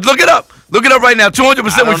Look it it up. up. Look it up. Look it up right now. 200%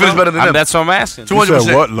 we finish better than them. That's what I'm asking. You said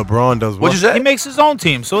 200%. what? LeBron does what? What'd you say? He makes his own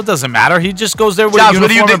team, so it doesn't matter. He just goes there with Chops, a what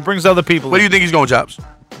do you uniform think- and brings other people. Where do in. you think he's going, Chops?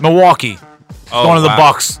 Milwaukee. Oh, Going to the wow.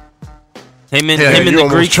 Bucks. Him and Yeah, him and you the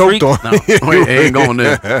almost Greek choked freak. on No, he ain't going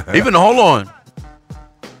there. Even hold on.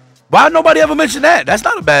 Why nobody ever mentioned that? That's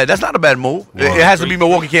not a bad move. It has to be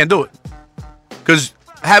Milwaukee can't do it. Because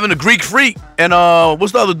having a Greek freak and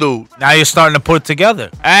what's the other dude? Now you're starting to put it together.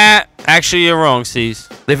 Actually, you're wrong, C's.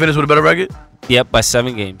 They finished with a better record? Yep, by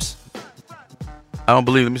 7 games. I don't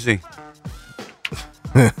believe. Let me see.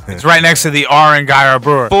 It's right next to the R and Guy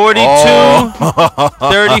Brewer. 42,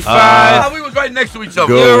 35. We was right next to each other.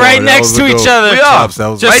 Good You're one. right That next was to a good each one. other. We are. Chops, that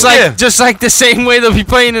was Just right like there. just like the same way they'll be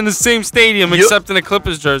playing in the same stadium, You- except in the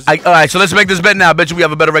Clippers jersey. All right, so let's make this bet now. I bet you we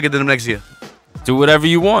have a better record than them next year. Do whatever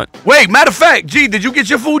you want. Wait, matter of fact, G, did you get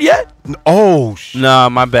your food yet? Oh, shit. Nah,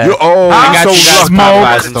 my bad. You, oh, I I'm got so you guys lucky.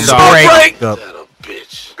 Popeyes and I'm sorry. Break. Up.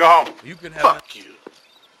 Bitch. Go home. You can have Fuck you.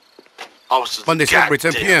 Officers, Monday, Saturday,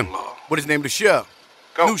 10 goddamn p.m. law. What is the name of the show?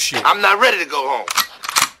 Go. New shit. I'm not ready to go home.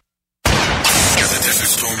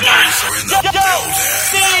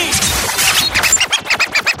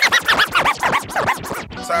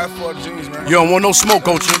 Side for the G's, man. You don't want no smoke,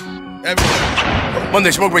 don't you? Everything.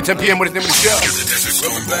 Monday, smoke break, 10 p.m. What is the name of the show?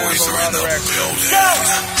 Bands on all the racks.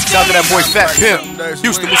 Shout out to that boy Fat Pimp.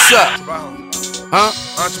 Houston, what's up? Huh?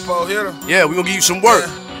 Entrepot hitter. Yeah, we gonna give you some work.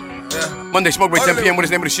 Yeah. Monday, smoke break, 10 p.m. What is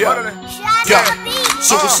the name of the show? Yeah.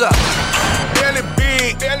 So what's up? Belly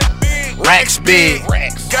big. Racks big.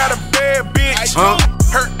 Got a bad bitch. Huh?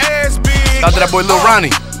 Her ass big. Shout out to that boy Lil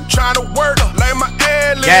Ronnie. Trying to work like my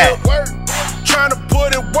ad lib. Yeah. Trying to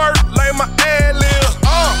put it work like my ad lib.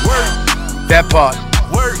 Work. That part.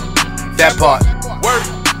 Work. That part. Work.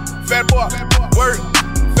 Fat boy. Work.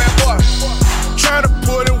 Fat boy. Trying to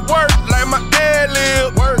put in work like my ad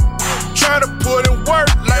lib. Work. Trying to put in work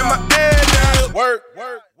like my ad lib. Work.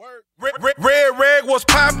 Red rag was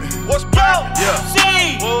poppin'. What's poppin'?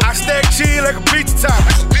 Yeah. I stack cheese like a pizza top.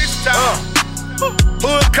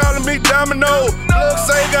 Hood calling me Domino. Plug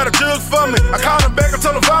say got a jug for me. I call him back and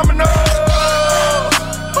tell him vomino.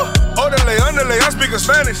 Underlay, I'm speaking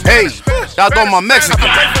Spanish. Hey, shout out to all my Mexicans, I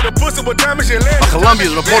pay for the pussy with diamonds and land. my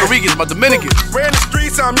Colombians, my Puerto Ricans, my Dominicans. Ran the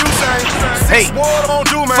streets, I'm Usain. Hey, Swore on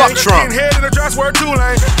do, man. fuck Trump. Getting head in the dress, word 2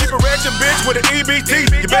 lane. Keep a ratchet bitch with an EBT.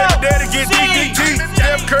 You better daddy get DDT.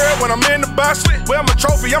 Steph Curry when I'm in the box. Wear my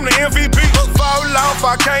trophy, I'm the MVP. Fall off,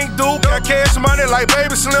 I can't do. Got cash money like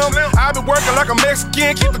Baby Slim. I been working like a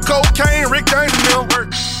Mexican. Keep the cocaine, Rick James and them.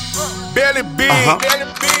 Belly big,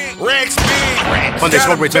 racks big. Monday,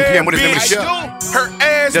 smoke break, 10 p.m. What is the name of the show? Her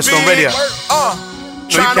ass Just big. on radio.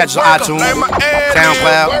 So you catch us on iTunes,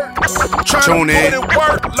 SoundCloud, tune in,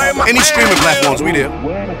 any streaming platforms, we there.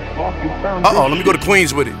 Let me go to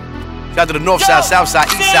Queens with it. Shout out to the north side, south side,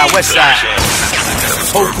 east side, west side.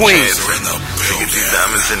 Whole Queens.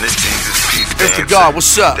 It's the God,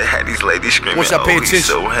 what's up? Once I pay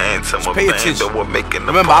attention, just pay attention.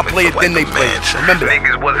 Remember, I play it, then they play it. Remember that.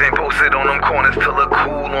 Niggas wasn't posted on them corners to look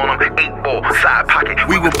cool on them. 8-ball, side pocket.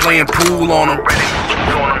 We were playing pool on them.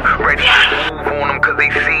 Ready to move on them, cause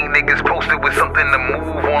they see niggas posted with something to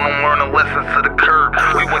move on them. Learn a lesson to the curb.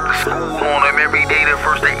 We went to school on them every day. The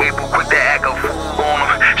first day April, quick to act a fool on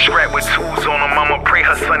them. Strapped with tools on them. I'ma pray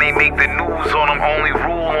her son ain't make the news on them. Only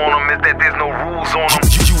rule on them is that there's no rules on them.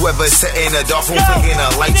 You ever sat in a dark room flicking a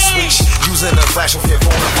light switch, using a flash of your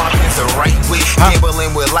phone to find things the right way,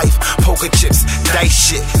 gambling with life, poker chips, dice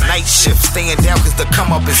shit, night shift, staying down cause the come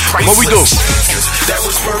up is priceless. What we do? That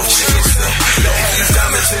was worth chasing. That had these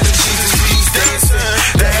diamonds in the Jesus bees dancing.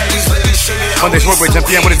 That had these ladies singing. Monday, smoke break, 10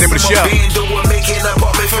 p.m. What is the name of the show? Hey. We took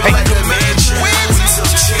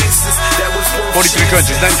chances. That was worth 43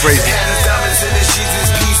 countries, nothing crazy.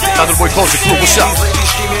 Shout out to the boy Culture Crew, what's up?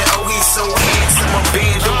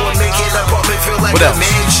 feel like What a else?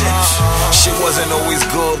 mansion. Shit wasn't always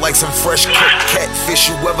good, like some fresh cooked catfish.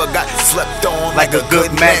 Whoever got slept on Like a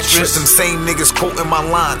good mattress. Them same niggas quoting my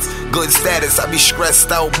lines. Good status, I be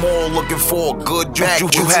stressed out more, looking for a good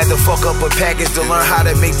package. You had to fuck up a package to learn how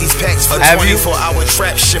to make these packs. For Have you? 24-hour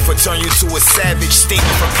trap shit for turn you to a savage.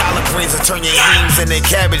 Steaming for collard greens and turn your heams into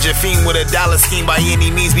cabbage. A fiend with a dollar scheme by any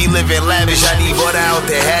means, be living lavish. I need butter out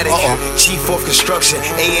there, had it. Chief of construction,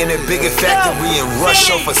 A in a bigger factory and rush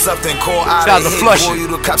off for something called out Shout out of to hit. Flushing. Boy, you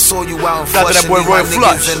the cops saw you out and Shout out to that boy Roy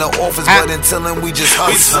Flush. in the office, Huh? but until then we just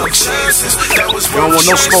hustle. You don't want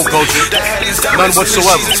no smoke, Culture. None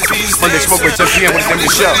whatsoever. Monday Smoke Break, 10 p.m. with the name of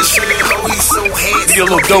the show. You get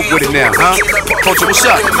a little dope with it now, huh? Culture, what's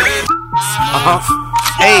up?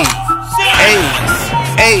 Hey, hey,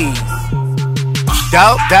 hey.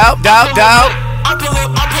 Doubt. Shout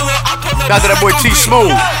out to that boy T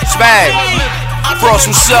Smooth, Spag, Frost,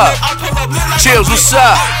 what's up? Chills, what's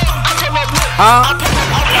up? Huh?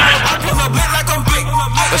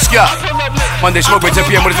 Let's go. Monday Smoke Break, 10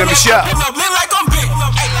 p.m. with the name of the show.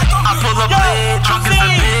 I pull up lit, drunk as a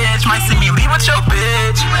bitch. Might see me leave with your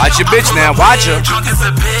bitch. Watch your bitch now, watch her. Drunk as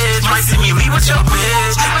a bitch. Might see me leave with your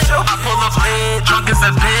bitch. I pull up lit, drunk as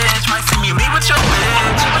a bitch. Might see me leave with your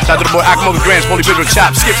bitch. Shout out to the boy Akimoga Grants, Holy Big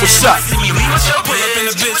Chop. Skip, what's up? See me leave with your bitch. Pull up in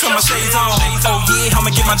the bitch with my shades on. Oh yeah, I'ma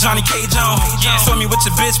get my Johnny Cage on. Saw me with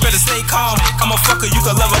your bitch, better stay calm. I'm a fucker, you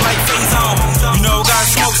can love her like phase on. You know, got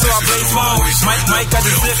smoke, so I blaze on. Mike got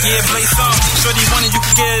the zip, yeah, blaze on. Shorty wanted, you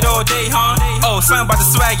can get it all day, huh? Oh, something about the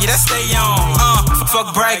swaggy, that stay on.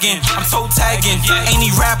 Fuck bragging, I'm toe tagging. Ain't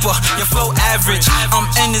he rapper, your flow average. I'm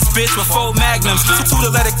in this bitch with 4 magnums. 2 to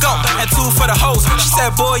let it go, and 2 for the hoes. She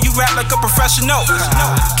said, boy, you rap like a professional.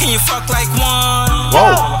 Can you fuck like one?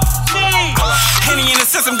 Whoa. Henny in the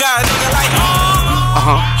system, got a nigga like,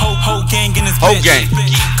 Whole gang in this Whole bitch. gang.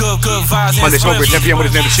 Good vibes. Monday Smoke Break, 10 p.m. with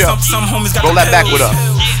his name of the show. Some homies got Roll the that back with pills.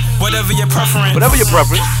 us. Whatever your preference. Whatever your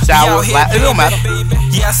preference. Sour, it don't matter.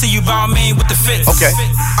 Yeah, I see you by me with the fits. Okay.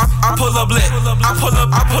 I pull up lit. I pull up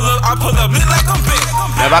lit like I'm big.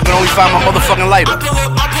 Now if I can only find my motherfucking lighter. I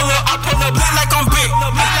pull up lit like I'm big.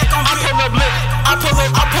 I pull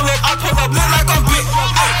up lit like I'm big.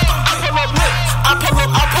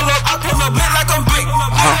 I pull up lit like I'm big.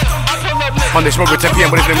 Monday Smoke Break, 10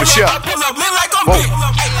 p.m. with his name of the show. Whoa.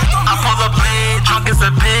 I pull up lit, drunk as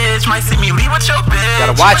a bitch. Might see me leave with your bitch.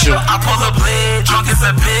 Gotta watch him. I pull up lit, drunk as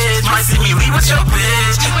a bitch. Might see me leave with your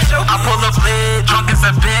bitch. I pull up lit, drunk as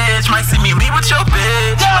a bitch. Might see me leave with your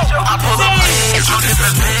bitch. I pull up lit, drunk as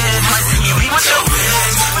a bitch. Might see me leave with your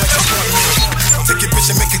bitch. Take your bitch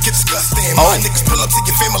and make it get disgusting. Oh. My niggas pull up to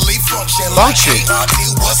your family function. Function. Like, hey,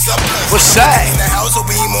 what's up? What's that? In the house or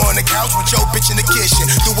we on the couch with your bitch in the kitchen.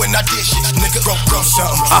 Doing our dishes. Nigga, roll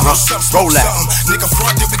something. Roll that. Nigga,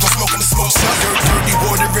 front there, we gon' smoke in the smoke something. Dirty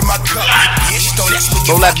water in my cup. Bitch, don't ask me.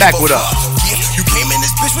 Roll that back with us. Yeah, you came in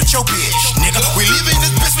this bitch with your bitch. Nigga, we leaving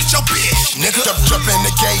this bitch with your bitch. Nigga, jump in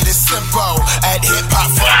the gate, it's simple. At hip hop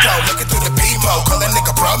front door, looking through the BMO. Call that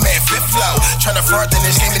nigga bro, man, fifth flow. Tryna front in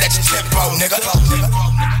this game and at your tempo, nigga.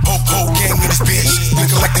 Whole gang in this bitch.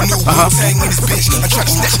 Looking like the new Wu-Tang in this bitch. I'm tryna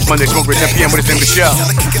snatch a Monday Smoke Break, 10 p.m. with his name of the show.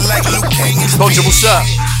 Culture, what's up?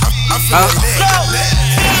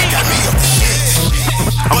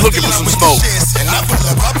 I'm looking for some smoke.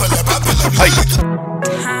 Hey.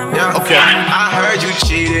 Okay. I heard you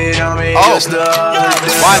cheated on me. Oh,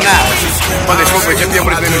 why not? Monday Smoke Break, 10 p.m.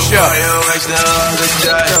 with his name of the show.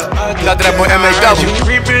 Shout out to that boy MAW.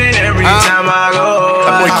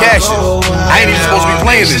 That boy Cassius. I ain't even supposed to be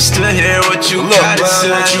playing this. Look,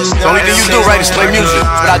 the only thing you do right is play music.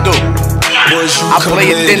 That's what I do. I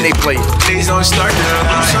play it, then they play it.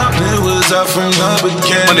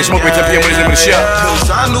 Monday Smoke Break, 10 p.m. with his name of the show. Cause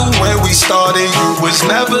I knew when we started, you was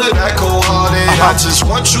never that cold-hearted. I just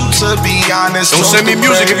want you to be honest. Don't send me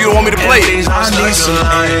music if you don't want me to play it. I need some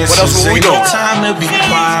answers. What else will we do? Time to be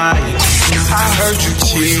quiet. I heard you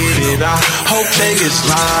cheated. I hope they is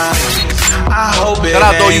lying. I hope it Shout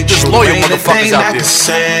out to all you ain't disloyal true. Ain't a motherfuckers thing out I there. can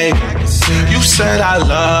say. You said I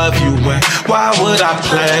love you, and why would I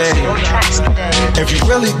play? If you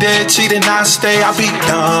really did cheat and I stay, I'll be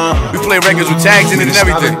done. We play records with tags in it and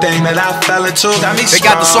everything. Thing that I fell into got me They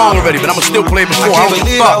got the song already, but I'ma still play it before. I I can't don't give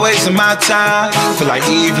believe a I fuck. wasted my time. Feel like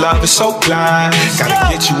Eve, love is so blind. Gotta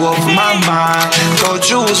get you off of my mind. Thought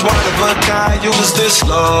you was one of a kind, you was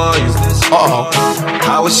disloyal.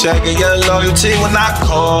 I was checking your loyalty when I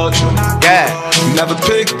called you. Yeah. You never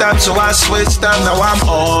picked up, so I switched up. Now I'm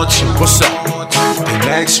on you. What's up? The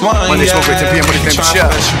next one, Monday Smoke Break, 10 p.m. with his name of the show.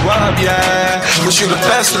 you up, yeah. Wish you the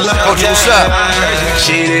best of luck, Coach, what's yeah. up?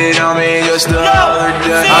 Cheated on me just the other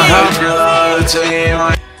day.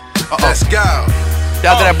 Let's go.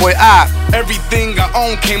 Shout out to that boy I. Everything I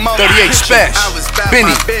own came out 38 Special. I was back Benny.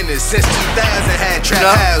 my business since 2000. Had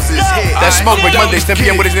trap houses hit. That Smoke Break Mondays, 10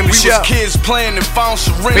 p.m. What is the name of the show? We was kids playing and found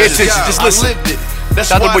syringes. Pay attention, just listen. I lived it. That's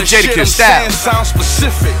Shout out to why boy the shit Jadakiss, I'm style. saying sounds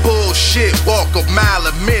specific. Bullshit, walk a mile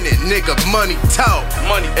a minute, nigga. Money talk.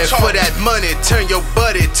 And for that money, turn your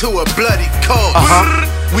buddy to a bloody coat.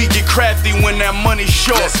 We get crafty when that money's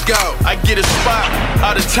short. Let's go. I get a spot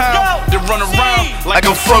out of town, then run around like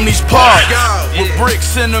I'm from these parts. With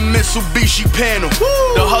bricks in a Mitsubishi panel.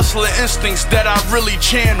 The hustler instincts that I really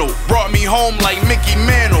channel brought me home like Mickey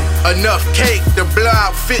Mantle. Enough cake to blow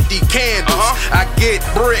out 50 candles. I get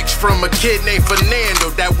bricks from a kid named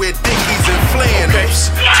Fernando that wear Dickies and flannels.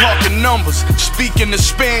 Talking numbers, speaking the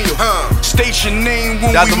Spaniel. State your name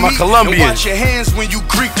when Shout out to we my meet, and Colombians. watch your hands when you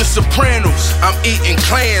greet the Sopranos. I'm eating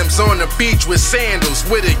clams on the beach with sandals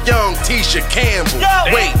with a young Tisha Campbell.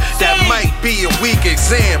 Wait, that might be a weak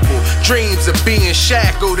example. Dreams of being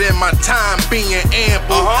shackled and my time being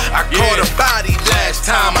ample. I caught a body last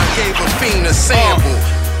time I gave a fiend a sample.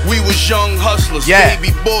 We was young hustlers,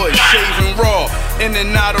 baby boys, shaving raw, in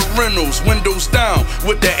and out of rentals, windows down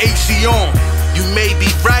with the AC on. You may be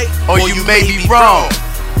right, or you may be wrong.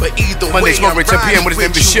 But either Monday way, Smoke Break, 10 p.m. What is the name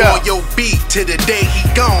of the show? on your beat to the day he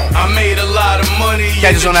gone. I made a lot of money.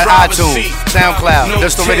 Catch us on that iTunes, SoundCloud,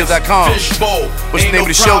 DustOnRadio.com. What's the name of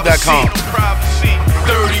the show.com?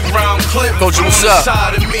 30 round clip. Culture, what's up?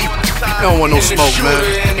 You don't want no smoke, man.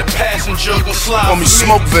 Want me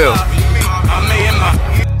Smokeville.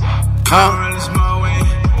 Huh?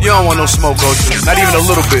 You don't want no smoke, Culture. Not even a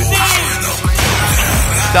little bit.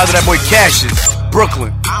 Shout out to that boy Cassius,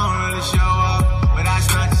 Brooklyn.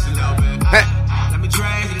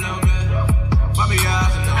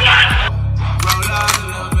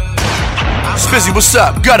 Spizzy, what's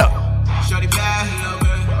up? Gutter.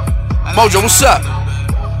 Mojo, what's up?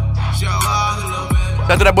 Shout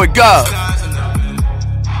out to that boy God.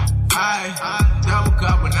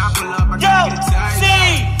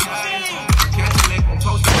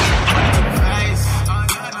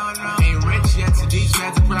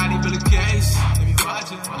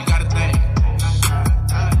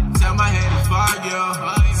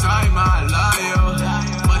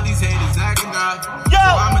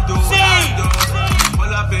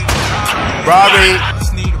 Robbie.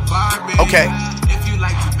 Okay.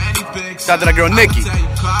 Shout out to that girl Nikki.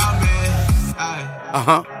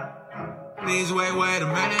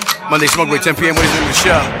 Monday Smoke Break, 10 p.m. What is the name of the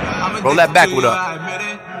show? Roll that backward up.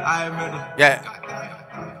 Yeah.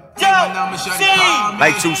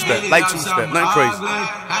 Light two-step, nothing crazy.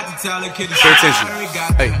 Pay attention.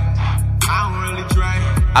 Hey.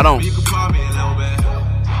 I don't.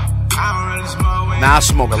 Nah, I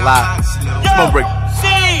smoke a lot. Smoke Break.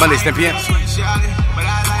 Mondays, 10 p.m.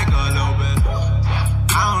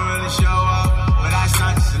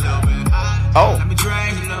 Oh.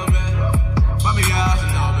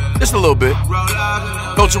 Just a little bit.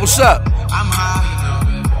 Culture, what's up?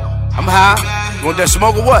 I'm high. You want that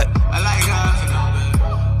smoke or what?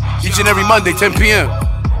 Each and every Monday, 10 p.m.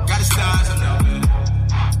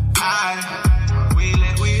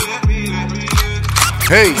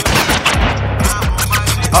 Hey.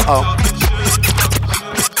 Uh-oh.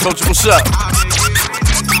 Culture, what's up?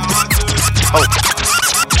 Oh.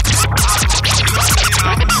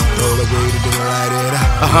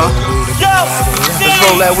 Let's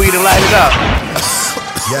roll that weed and light it up.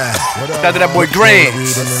 Shout out to that boy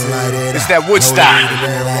Grams. It's that Woodstock.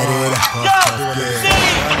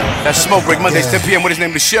 That Smoke Break Mondays, 10 p.m. What is the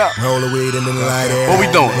name of the show? What we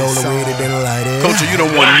doing? Culture, you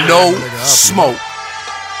don't want no smoke.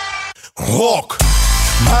 Walk.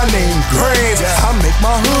 My name Grams, I make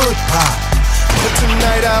my hood pop. But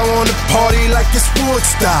tonight I wanna party like it's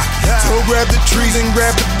Woodstock. So grab the trees and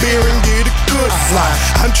grab the beer and get a good fly.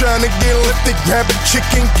 I'm trying to get lifted, grab a chick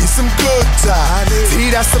and get some good time. See,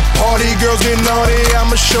 that's the party, girls get naughty,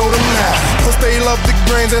 I'ma show them now. Plus they love the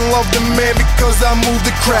Grams and love the man because I move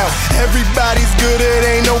the crowd. Everybody's good, it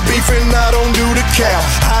ain't no beef and I don't do the cow.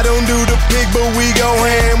 I don't do the pig, but we go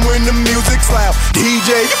ham when the music's loud.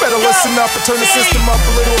 DJ, you better listen up and turn the system up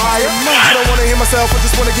a little higher. I don't wanna hear myself, I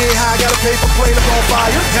just wanna get high. Gotta pay for plane up on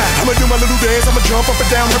fire. I'ma do my little dance, I'ma jump up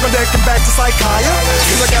and down, her neck and back to like higher.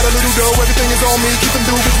 Cause I got a little dough, everything is on me, keep them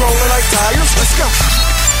doobies rolling like tires. Let's go.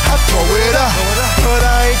 I throw it up, but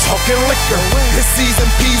I ain't talking liquor. It's C's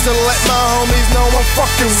and P's and let my homies know I'm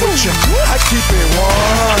fucking with you. I keep it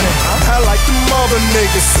 100, I like them other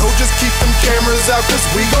niggas, so just keep them cameras out, cause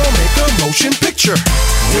we gon' make a motion picture.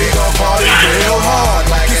 We gon' party real hard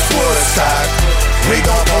like it's Woodstock. We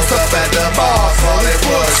gon' post up at the bar, call it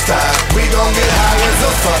Woodstock. We gon' get high as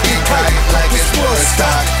a fucking kite like it's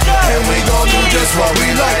Woodstock. And we gon' do just what we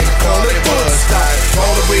like, call it Woodstock.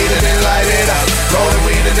 Roll the weed and then light it up. Roll the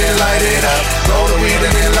weed and then light it up. Roll the weed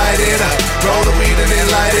and then light it up. Roll the weed and then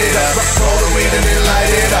light it up. Roll the weed and then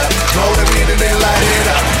light it up. Roll the weed and then light it up. Roll the weed and then light it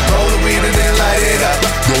up. Roll the weed and then light it up.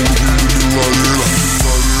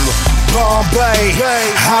 Bombay,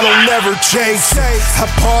 I don't never chase. I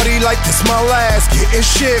party like this my last, getting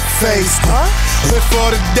shit faced. Live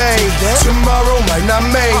for the day, tomorrow might not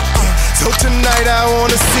make it. So tonight I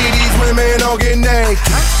wanna see these women all get naked.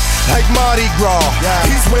 Like Mardi Gras,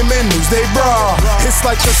 these women lose they bra. It's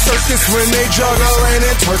like a circus when they juggling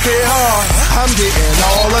and twerk it hard. I'm getting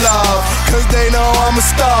all the love, cause they know I'm a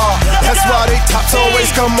star. That's why they tops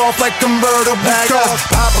always come off like convertible cars.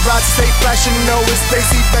 Paparazzi stay flashing, know it's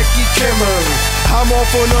Stacey, Becky, Kimberly. I'm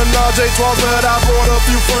off on a J12, but I brought a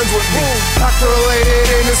few friends with me. Pack related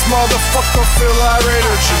in this motherfucker, feel our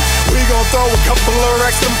energy. We gon' throw a couple of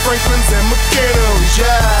racks, them Franklins and McKinleys,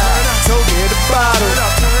 yeah. So get a bottle,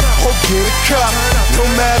 or get a cup. No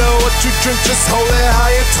matter what you drink, just hold it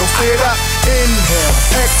high and toast it up. Inhale,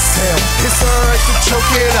 exhale, it's alright to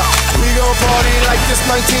choke it up. We gon' party like this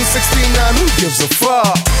 1969, who gives a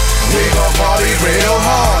fuck? We gon' party real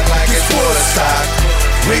hard like it's Woodstock.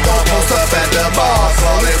 We gon' post up at the bar,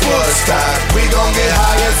 call it Woodstock. We gon' get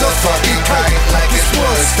high as a fucking kite like it's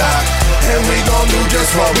Woodstock. And we gon' do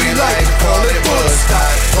just what we like, call it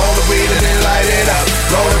Woodstock. Roll the weed and then light it up.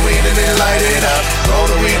 Roll the weed and then light it up. Roll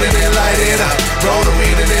the weed and then light it up. Roll the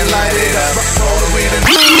weed and then light it up. Roll the weed and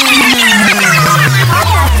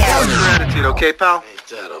Your attitude, okay, pal? Ain't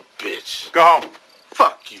that a bitch? Go home.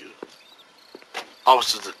 Fuck you.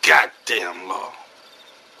 Officers of the goddamn law.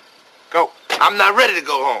 Go. I'm not ready to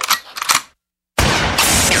go home.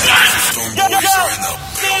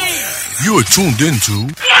 You are tuned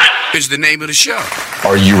into Is the name of the show.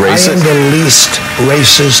 Are you racist? I am the least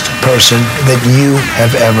racist person that you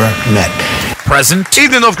have ever met. Present.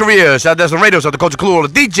 Evening, North Korea. Shout out to the radio, shout out to Culture Clue, all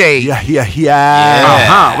the DJ.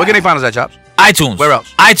 Yeah. Where can they find us at, Chops? iTunes. Where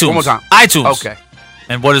else? iTunes. One more time. iTunes. Okay.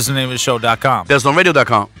 And what is the name of the show.com?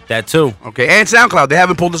 DesLongRadio.com. That too. Okay. And SoundCloud. They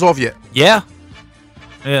haven't pulled us off yet. Yeah.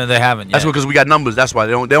 Yeah, they haven't yet. That's because we got numbers. That's why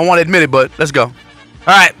they don't want to admit it. But let's go. All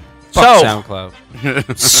right. Fuck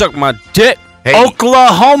SoundCloud. Suck my dick. Hey.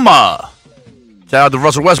 Oklahoma. Shout out to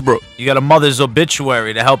Russell Westbrook. You got a mother's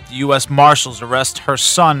obituary to help the U.S. Marshals arrest her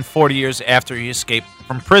son 40 years after he escaped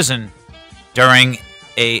from prison during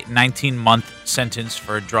a 19-month sentence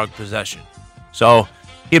for drug possession. So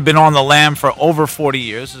he had been on the lam for over 40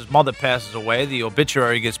 years. His mother passes away. The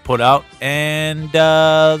obituary gets put out, and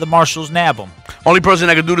the Marshals nab him. Only person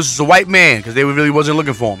that could do this is a white man because they really wasn't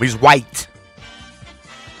looking for him. He's white.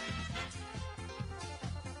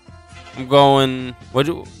 I'm going.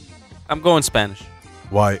 I'm going Spanish.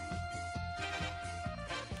 White.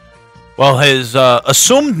 Well, his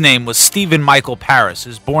assumed name was Stephen Michael Paris.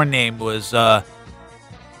 His born name was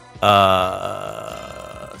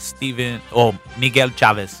Miguel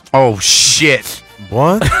Chavez. Oh shit!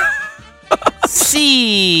 What?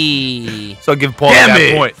 See. So give Paul Damn that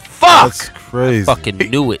it. point. Fuck! That's crazy. Fucking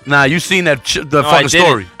knew it. Nah, you seen that the No, I fucking didn't.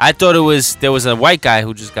 story? I thought there was a white guy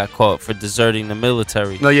who just got caught for deserting the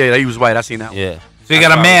military. No, yeah, he was white. I seen that. Yeah. So you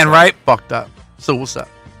got a man, right? Fucked up. So what's up?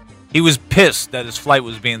 He was pissed that his flight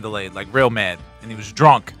was being delayed, like real mad, and he was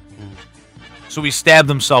drunk. So he stabbed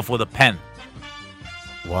himself with a pen,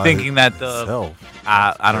 Why thinking that himself?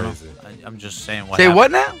 I don't know. Crazy. I'm just saying what. Say happened.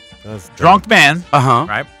 what now? That's Drunk man, Uh-huh.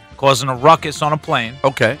 right, causing a ruckus on a plane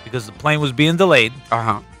Okay. because the plane was being delayed.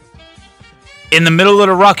 Uh-huh. In the middle of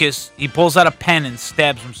the ruckus, he pulls out a pen and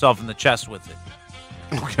stabs himself in the chest with it.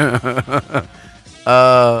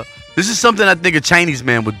 This is something I think a Chinese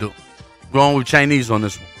man would do. Going with Chinese on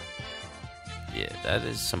this one. Yeah, that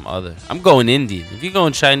is some other. I'm going Indian. If you're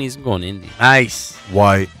going Chinese, I'm going Indian. Nice.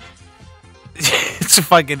 White. It's a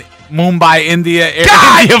fucking Mumbai, India.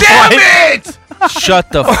 God India damn flight. it! Shut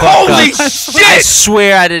the fuck Holy up. shit! I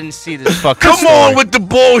swear I didn't see this fucking Come story. on with the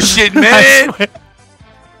bullshit, man.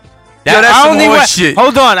 That, that's I some only horse went, shit.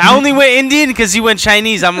 Hold on, I only went Indian because he went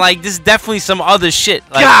Chinese. I'm like, this is definitely some other shit.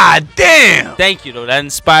 Like, God damn. Thank you, though. That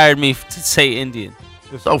inspired me to say Indian.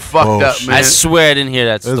 So fucked up, man. I swear I didn't hear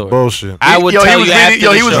that That's story. bullshit. I would tell you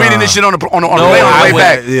after he was reading this shit on the No, way I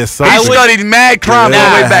back. Yeah, He studied mad crimes on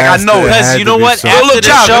the way back. I know it. Because you know what? After Look, the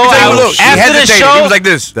Chop, show, let me tell you, I look, was- he after the hesitated. show, He was like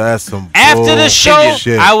this. That's some after the show,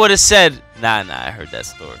 bullshit. I would have said, nah, I heard that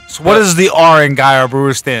story. So what does the R in Guy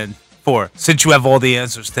Brewer stand for? Since you have all the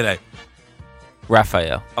answers today.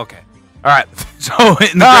 Raphael. Okay. All right. So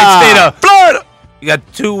in the great state of Florida, you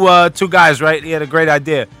got two guys, right? He had a great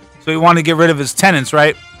idea. So he wanted to get rid of his tenants,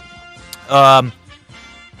 right?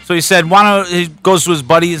 So So he said, he goes to his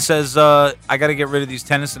buddy and says, I got to get rid of these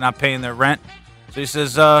tenants. They're not paying their rent. So he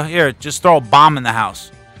says, here, just throw a bomb in the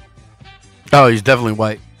house. Oh, he's definitely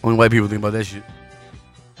white. Only white people think about that shit.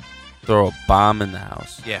 Throw a bomb in the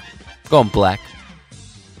house. Yeah. Going black.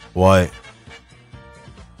 White.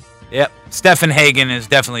 Yep. Stephen Hagen is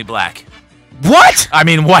definitely black. What? I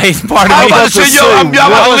mean, white. Pardon I me. was about to say, yo, I'm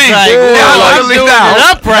I'm doing it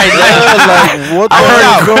up right now. What the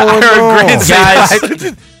hell is going on?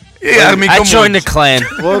 Guys, Yeah, I mean, I joined the Klan.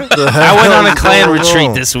 What the hell? I went on a is Klan going retreat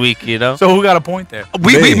on? this week, you know? so who got a point there?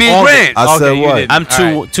 me and Grant. I said you what? did. I'm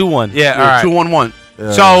All right. 2-1. Yeah, all right. 2-1-1.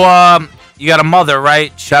 Yeah. So, you got a mother,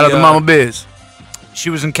 right? Shout out to Mama Biz.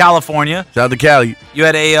 She was in California. Shout out to Cali. You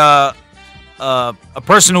had a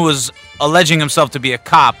person who was alleging himself to be a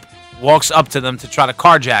cop walks up to them to try to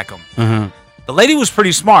carjack them. Mm-hmm. The lady was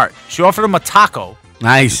pretty smart. She offered him a taco,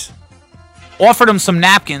 Nice. offered him some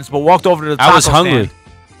napkins, but walked over to the taco I was hungry. stand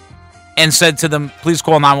and said to them, please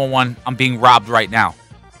call 911. I'm being robbed right now.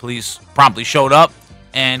 Police promptly showed up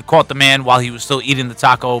and caught the man while he was still eating the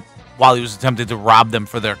taco while he was attempting to rob them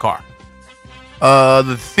for their car.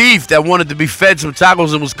 The thief that wanted to be fed some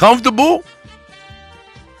tacos and was comfortable,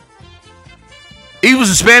 he was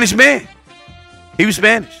a Spanish man. He was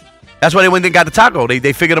Spanish. That's why they went and got the taco.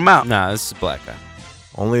 They figured him out. Nah, this is a black guy.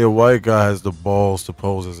 Only a white guy has the balls to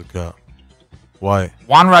pose as a cop. White.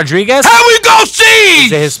 Juan Rodriguez? How we go see?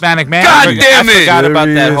 He's a Hispanic man. God I damn it. forgot about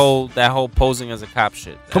There he is. that whole posing as a cop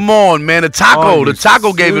shit. Come on, man. The taco. Are The you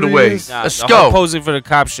taco gave it away. serious? Nah, Let's the whole go. posing for the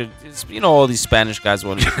cop shit. It's, all these Spanish guys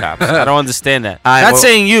want to be cops. I don't understand that. All right, Not well,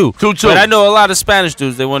 saying you, 2-2. but I know a lot of Spanish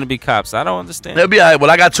dudes. They want to be cops. I don't understand. They'll be all right. Well,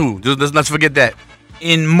 I got two. Let's forget that.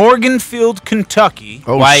 In Morganfield, Kentucky,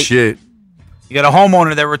 Oh, White. shit. you got a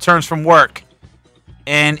homeowner that returns from work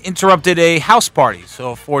and interrupted a house party.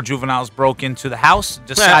 So 4 juveniles broke into the house,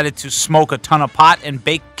 decided to smoke a ton of pot and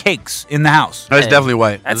bake cakes in the house. That's definitely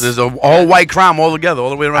white. There's a whole white crime all together, all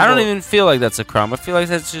the way around. I don't the world. even feel like that's a crime. I feel like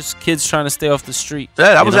that's just kids trying to stay off the street.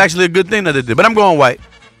 Yeah, that you was know? actually a good thing that they did. But I'm going white.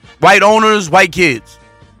 White owners, white kids.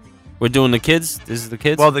 We're doing the kids. This is the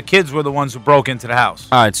kids. Well, the kids were the ones who broke into the house.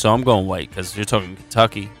 All right, so I'm going white because you're talking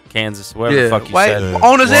Kentucky, Kansas, wherever Yeah, the fuck you white said.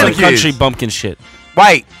 owners and Some the kids. country bumpkin shit.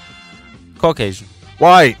 White. Caucasian.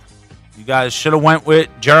 White. You guys should have went with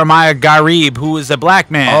Jeremiah Garib, who is a black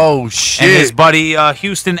man. Oh, shit. And his buddy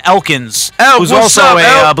Houston Elkins, Elk, who's what's also up,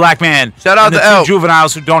 a Elk? black man. Shout out and the to two Elk.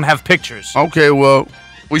 juveniles who don't have pictures. Okay, well,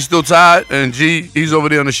 we still tied, and G, he's over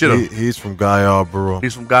there on the shitter. He's from Guy Arborough.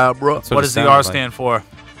 He's from Guy, bro. That's What it does the sounded R like. stand for?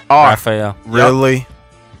 R. Raphael. Really?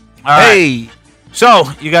 All right. Hey, So,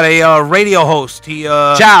 you got a radio host. He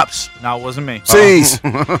Chops. No, it wasn't me. Cease.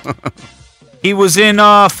 He was in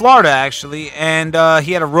Florida, actually, and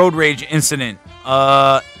he had a road rage incident.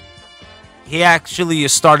 He actually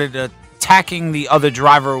started attacking the other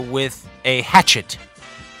driver with a hatchet.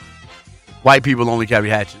 White people only carry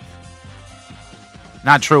hatchets.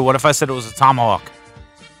 Not true. What if I said it was a tomahawk?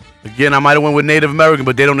 Again, I might have went with Native American,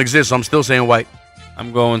 but they don't exist, so I'm still saying white.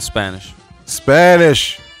 I'm going Spanish.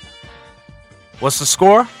 Spanish. What's the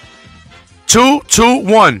score?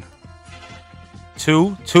 2-2-1.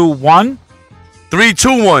 2-2-1.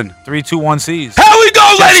 3-2-1. 3-2-1 C's. Here we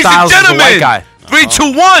go, Jeff ladies Styles and is the white gentlemen.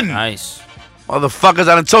 guy. 3-2-1. Nice. Motherfuckers,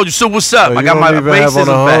 I done told you. So what's up? Yo, I you got don't my even have on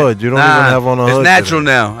racism a back. hood. You don't even have on a It's hood natural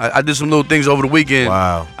today. now. I did some little things over the weekend.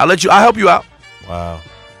 Wow. I'll help you out. Wow.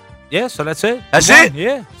 Yeah, so that's it. That's Come on, it?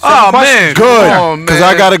 Yeah. Oh, 7 questions. man. Good. Come on, Because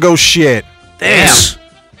man. I got to go shit. Damn.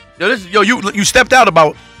 Yo, you stepped out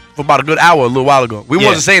for about a good hour a little while ago. We Yeah.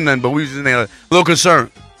 wasn't saying nothing, but we was just in there a little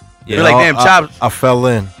concerned. Yeah. You're like, damn, Chops. I fell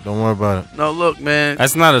in. Don't worry about it. No, look, man.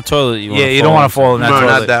 That's not a toilet you want Yeah, to you don't want to fall in that No,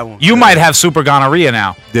 toilet. not that one. You might have super gonorrhea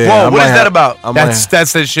now. Yeah, Whoa, I what might is that have- about? I might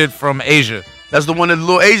That's the shit from Asia. That's the one that the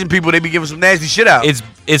little Asian people, they be giving some nasty shit out.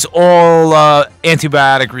 It's all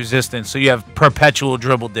antibiotic resistant, so you have perpetual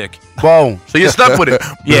dribble dick. Whoa. So you're stuck with it.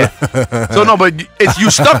 Yeah, So no, but it's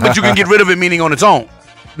you stuck, but you can get rid of it, meaning on its own.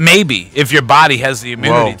 maybe if your body has the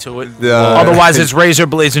immunity to it. Yeah. Otherwise, it's razor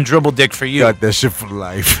blades and dribble dick for you. got that shit for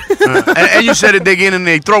life. and you said that they get in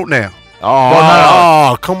their throat now.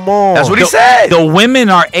 Oh, come on. That's what he said. The women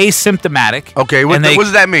are asymptomatic. Okay, what and they-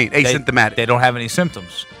 does that mean? they- Asymptomatic. They don't have any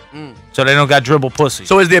symptoms, so they don't got dribble pussy.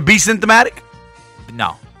 So is there B symptomatic?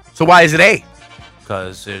 No, So why is it A?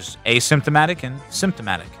 because there's asymptomatic and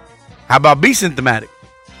symptomatic. How about B symptomatic?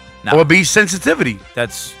 No, Or B sensitivity?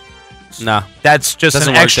 that's Nah. just Doesn't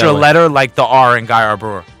an work extra that way. letter like the R in Guy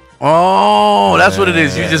Arborough. Oh, that's what it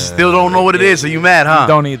is. You just still don't know what it is, so you mad, huh?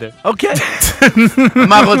 Don't either. Okay. I'm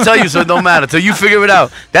not gonna tell you, so it don't matter till you figure it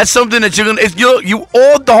out. That's something that you're gonna. It's, you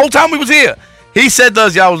all the whole time we was here. He said to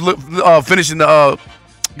us, y'all was finishing the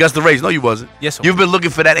Gus the Race. No, you wasn't. Yes, I You've been looking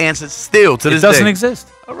for that answer still to this day. It doesn't exist.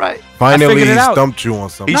 All right. Finally, figured he it out. stumped you on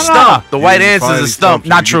something. He stumped. The white answer finally is a stump. stumped you.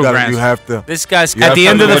 Not true, You gotta- Grant. You have to. This guy's You have At the to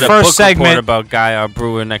end of do the it. first book report segment, about Guy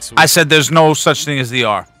Brewer next week. I said there's no such thing as the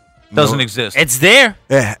R. Doesn't No. exist. It's there.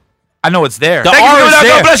 Yeah. I know it's there. The Thank you R for is that.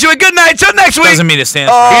 there. God bless you and good night. Till next week. Doesn't mean it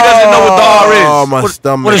stands for. He doesn't know what the R is. Oh, my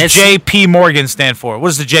stomach. What does It's- J.P. Morgan stand for? What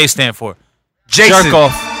does the J stand for? Jason. Jerk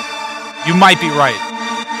off. You might be right.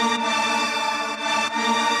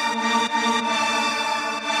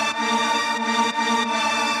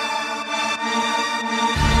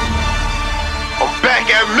 I'm back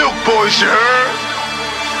at Milk Boys, you heard?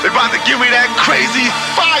 They about to give me that crazy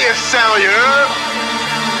fire sound, you heard?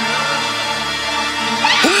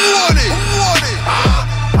 Who want it? Who want it?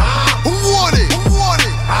 Who want it? Who want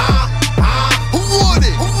it? Who want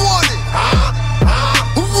it? Who want it?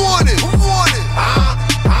 Who want it? Who want it?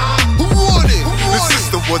 Who want it? The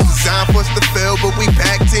system was designed for us to fail, but we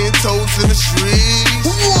back 10 toes in the streets. Who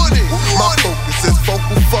want it? My focus is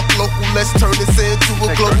vocal, fuck local. Let's turn this into a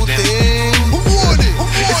global thing. Who want it?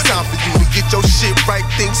 It's time for you to get your shit right.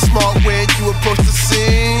 Think smart when you approach the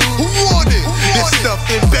scene. Who want it? There's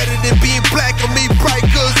nothing better than being black or me bright,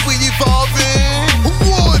 cause we evolving. Who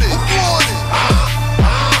want it? Who want it?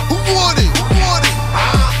 Who want it? Who want it?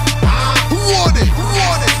 Who want it? Who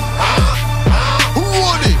want it? Who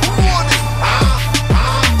want it? Who want it?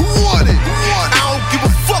 Who want it? I don't give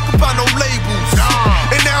a fuck about no labels.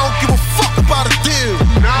 And I don't give a fuck about a deal.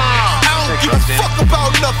 I don't give a fuck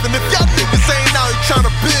about nothing if y'all niggas ain't out here trying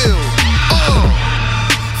to build.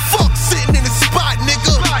 Fuck sitting in the spot,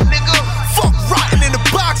 nigga. Fuck rotting in the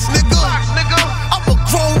box, nigga. I'm a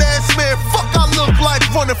grown ass man. Fuck I look like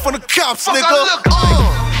running from the cops, nigga.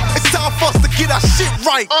 It's time for us to get our shit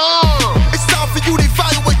right. It's time for you to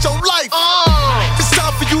evaluate your life. It's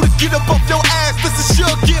time for you to get up off your ass. This is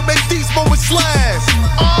your gear, make these moments last.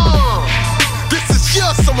 This is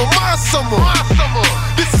your summer, my summer.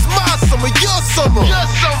 This is my summer, your summer.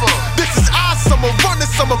 This is our summer, running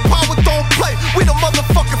summer. Power don't play. We the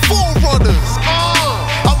motherfucking forerunners.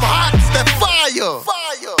 I'm hot as that fire.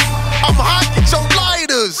 I'm hot, get your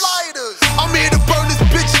lighters. I'm here to burn this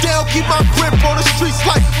bitch down. Keep my grip on the streets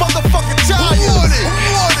like motherfucking tires. Who want it? Who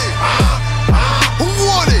want it? Who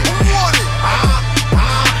want it? Who want it?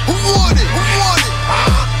 Who want it? Who want it?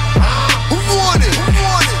 Who want it? Who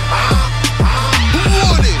want it? Who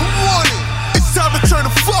want it? Who want it? It's time to turn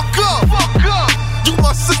the fuck up. You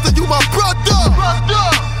my sister, you my brother.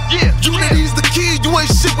 Yeah. Unity's the key. You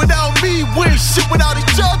ain't shit without me. We ain't shit without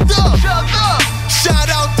each other. Shout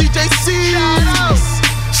out DJ C.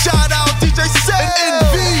 Shout out DJ Say and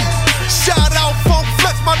NV. Shout out Funk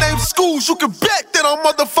Flex. My name's Schools. You can bet that I'm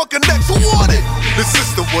motherfucking next. Who want it? The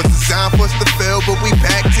system was designed for us to fail, but we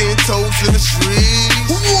back 10 toes in the streets.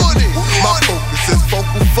 Who want it? My focus is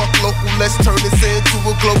vocal, fuck local. Let's turn this into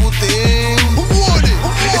a global thing. Who want it?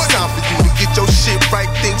 It's time for you to get your shit right.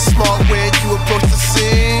 Think smart when you approach the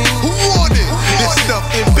scene. Who want it? There's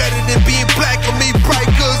nothing better than being black or me bright,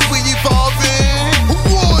 cause we evolving. Who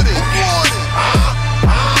want it? Who want it?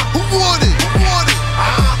 Who want it? Who want it?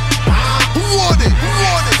 Who want it? Who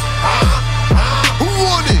want it? Who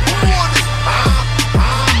want it? Who want it?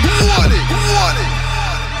 Who want it? Who want it?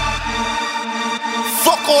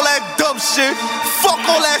 Fuck all that dumb shit. Fuck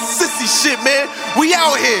all that sissy shit, man. We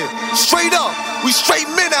out here. Straight up. We straight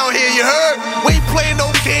men out here, you heard? We ain't playing no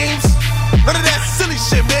games. None of that silly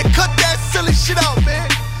shit, man. Cut that silly shit out, man.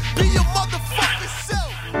 Be your motherfucking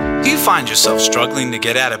self. Do you find yourself struggling to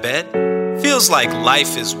get out of bed? Feels like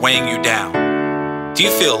life is weighing you down. Do you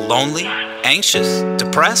feel lonely, anxious,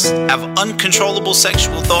 depressed, have uncontrollable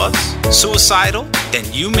sexual thoughts, suicidal? Then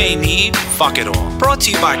you may need Fuck It All. Brought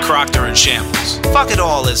to you by Procter & Shambles. Fuck It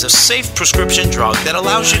All is a safe prescription drug that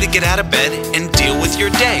allows you to get out of bed and deal with your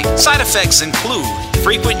day. Side effects include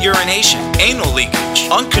frequent urination, anal leakage,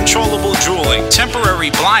 uncontrollable drooling, temporary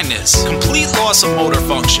blindness, complete loss of motor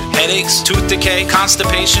function, headaches, tooth decay,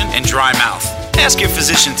 constipation, and dry mouth. Ask your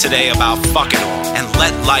physician today about Fuck It All and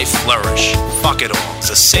let life flourish. Fuck It All is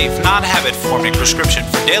a safe, non-habit-forming prescription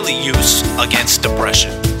for daily use against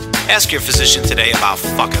depression. Ask your physician today about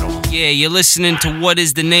Fuck It All. Yeah, you're listening to What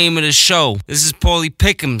Is the Name of the Show. This is Paulie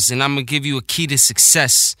Pickums, and I'm going to give you a key to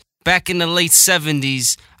success. Back in the late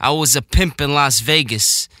 70s, I was a pimp in Las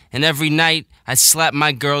Vegas, and every night I'd slap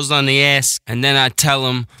my girls on the ass, and then I'd tell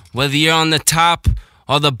them, whether you're on the top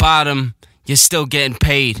or the bottom, you're still getting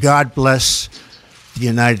paid. God bless the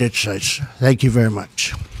United States. Thank you very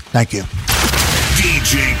much. Thank you.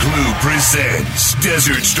 DJ Clue presents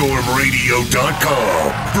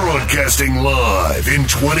DesertStormRadio.com, broadcasting live in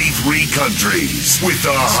 23 countries with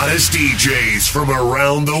the hottest DJs from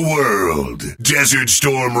around the world.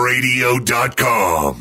 DesertStormRadio.com.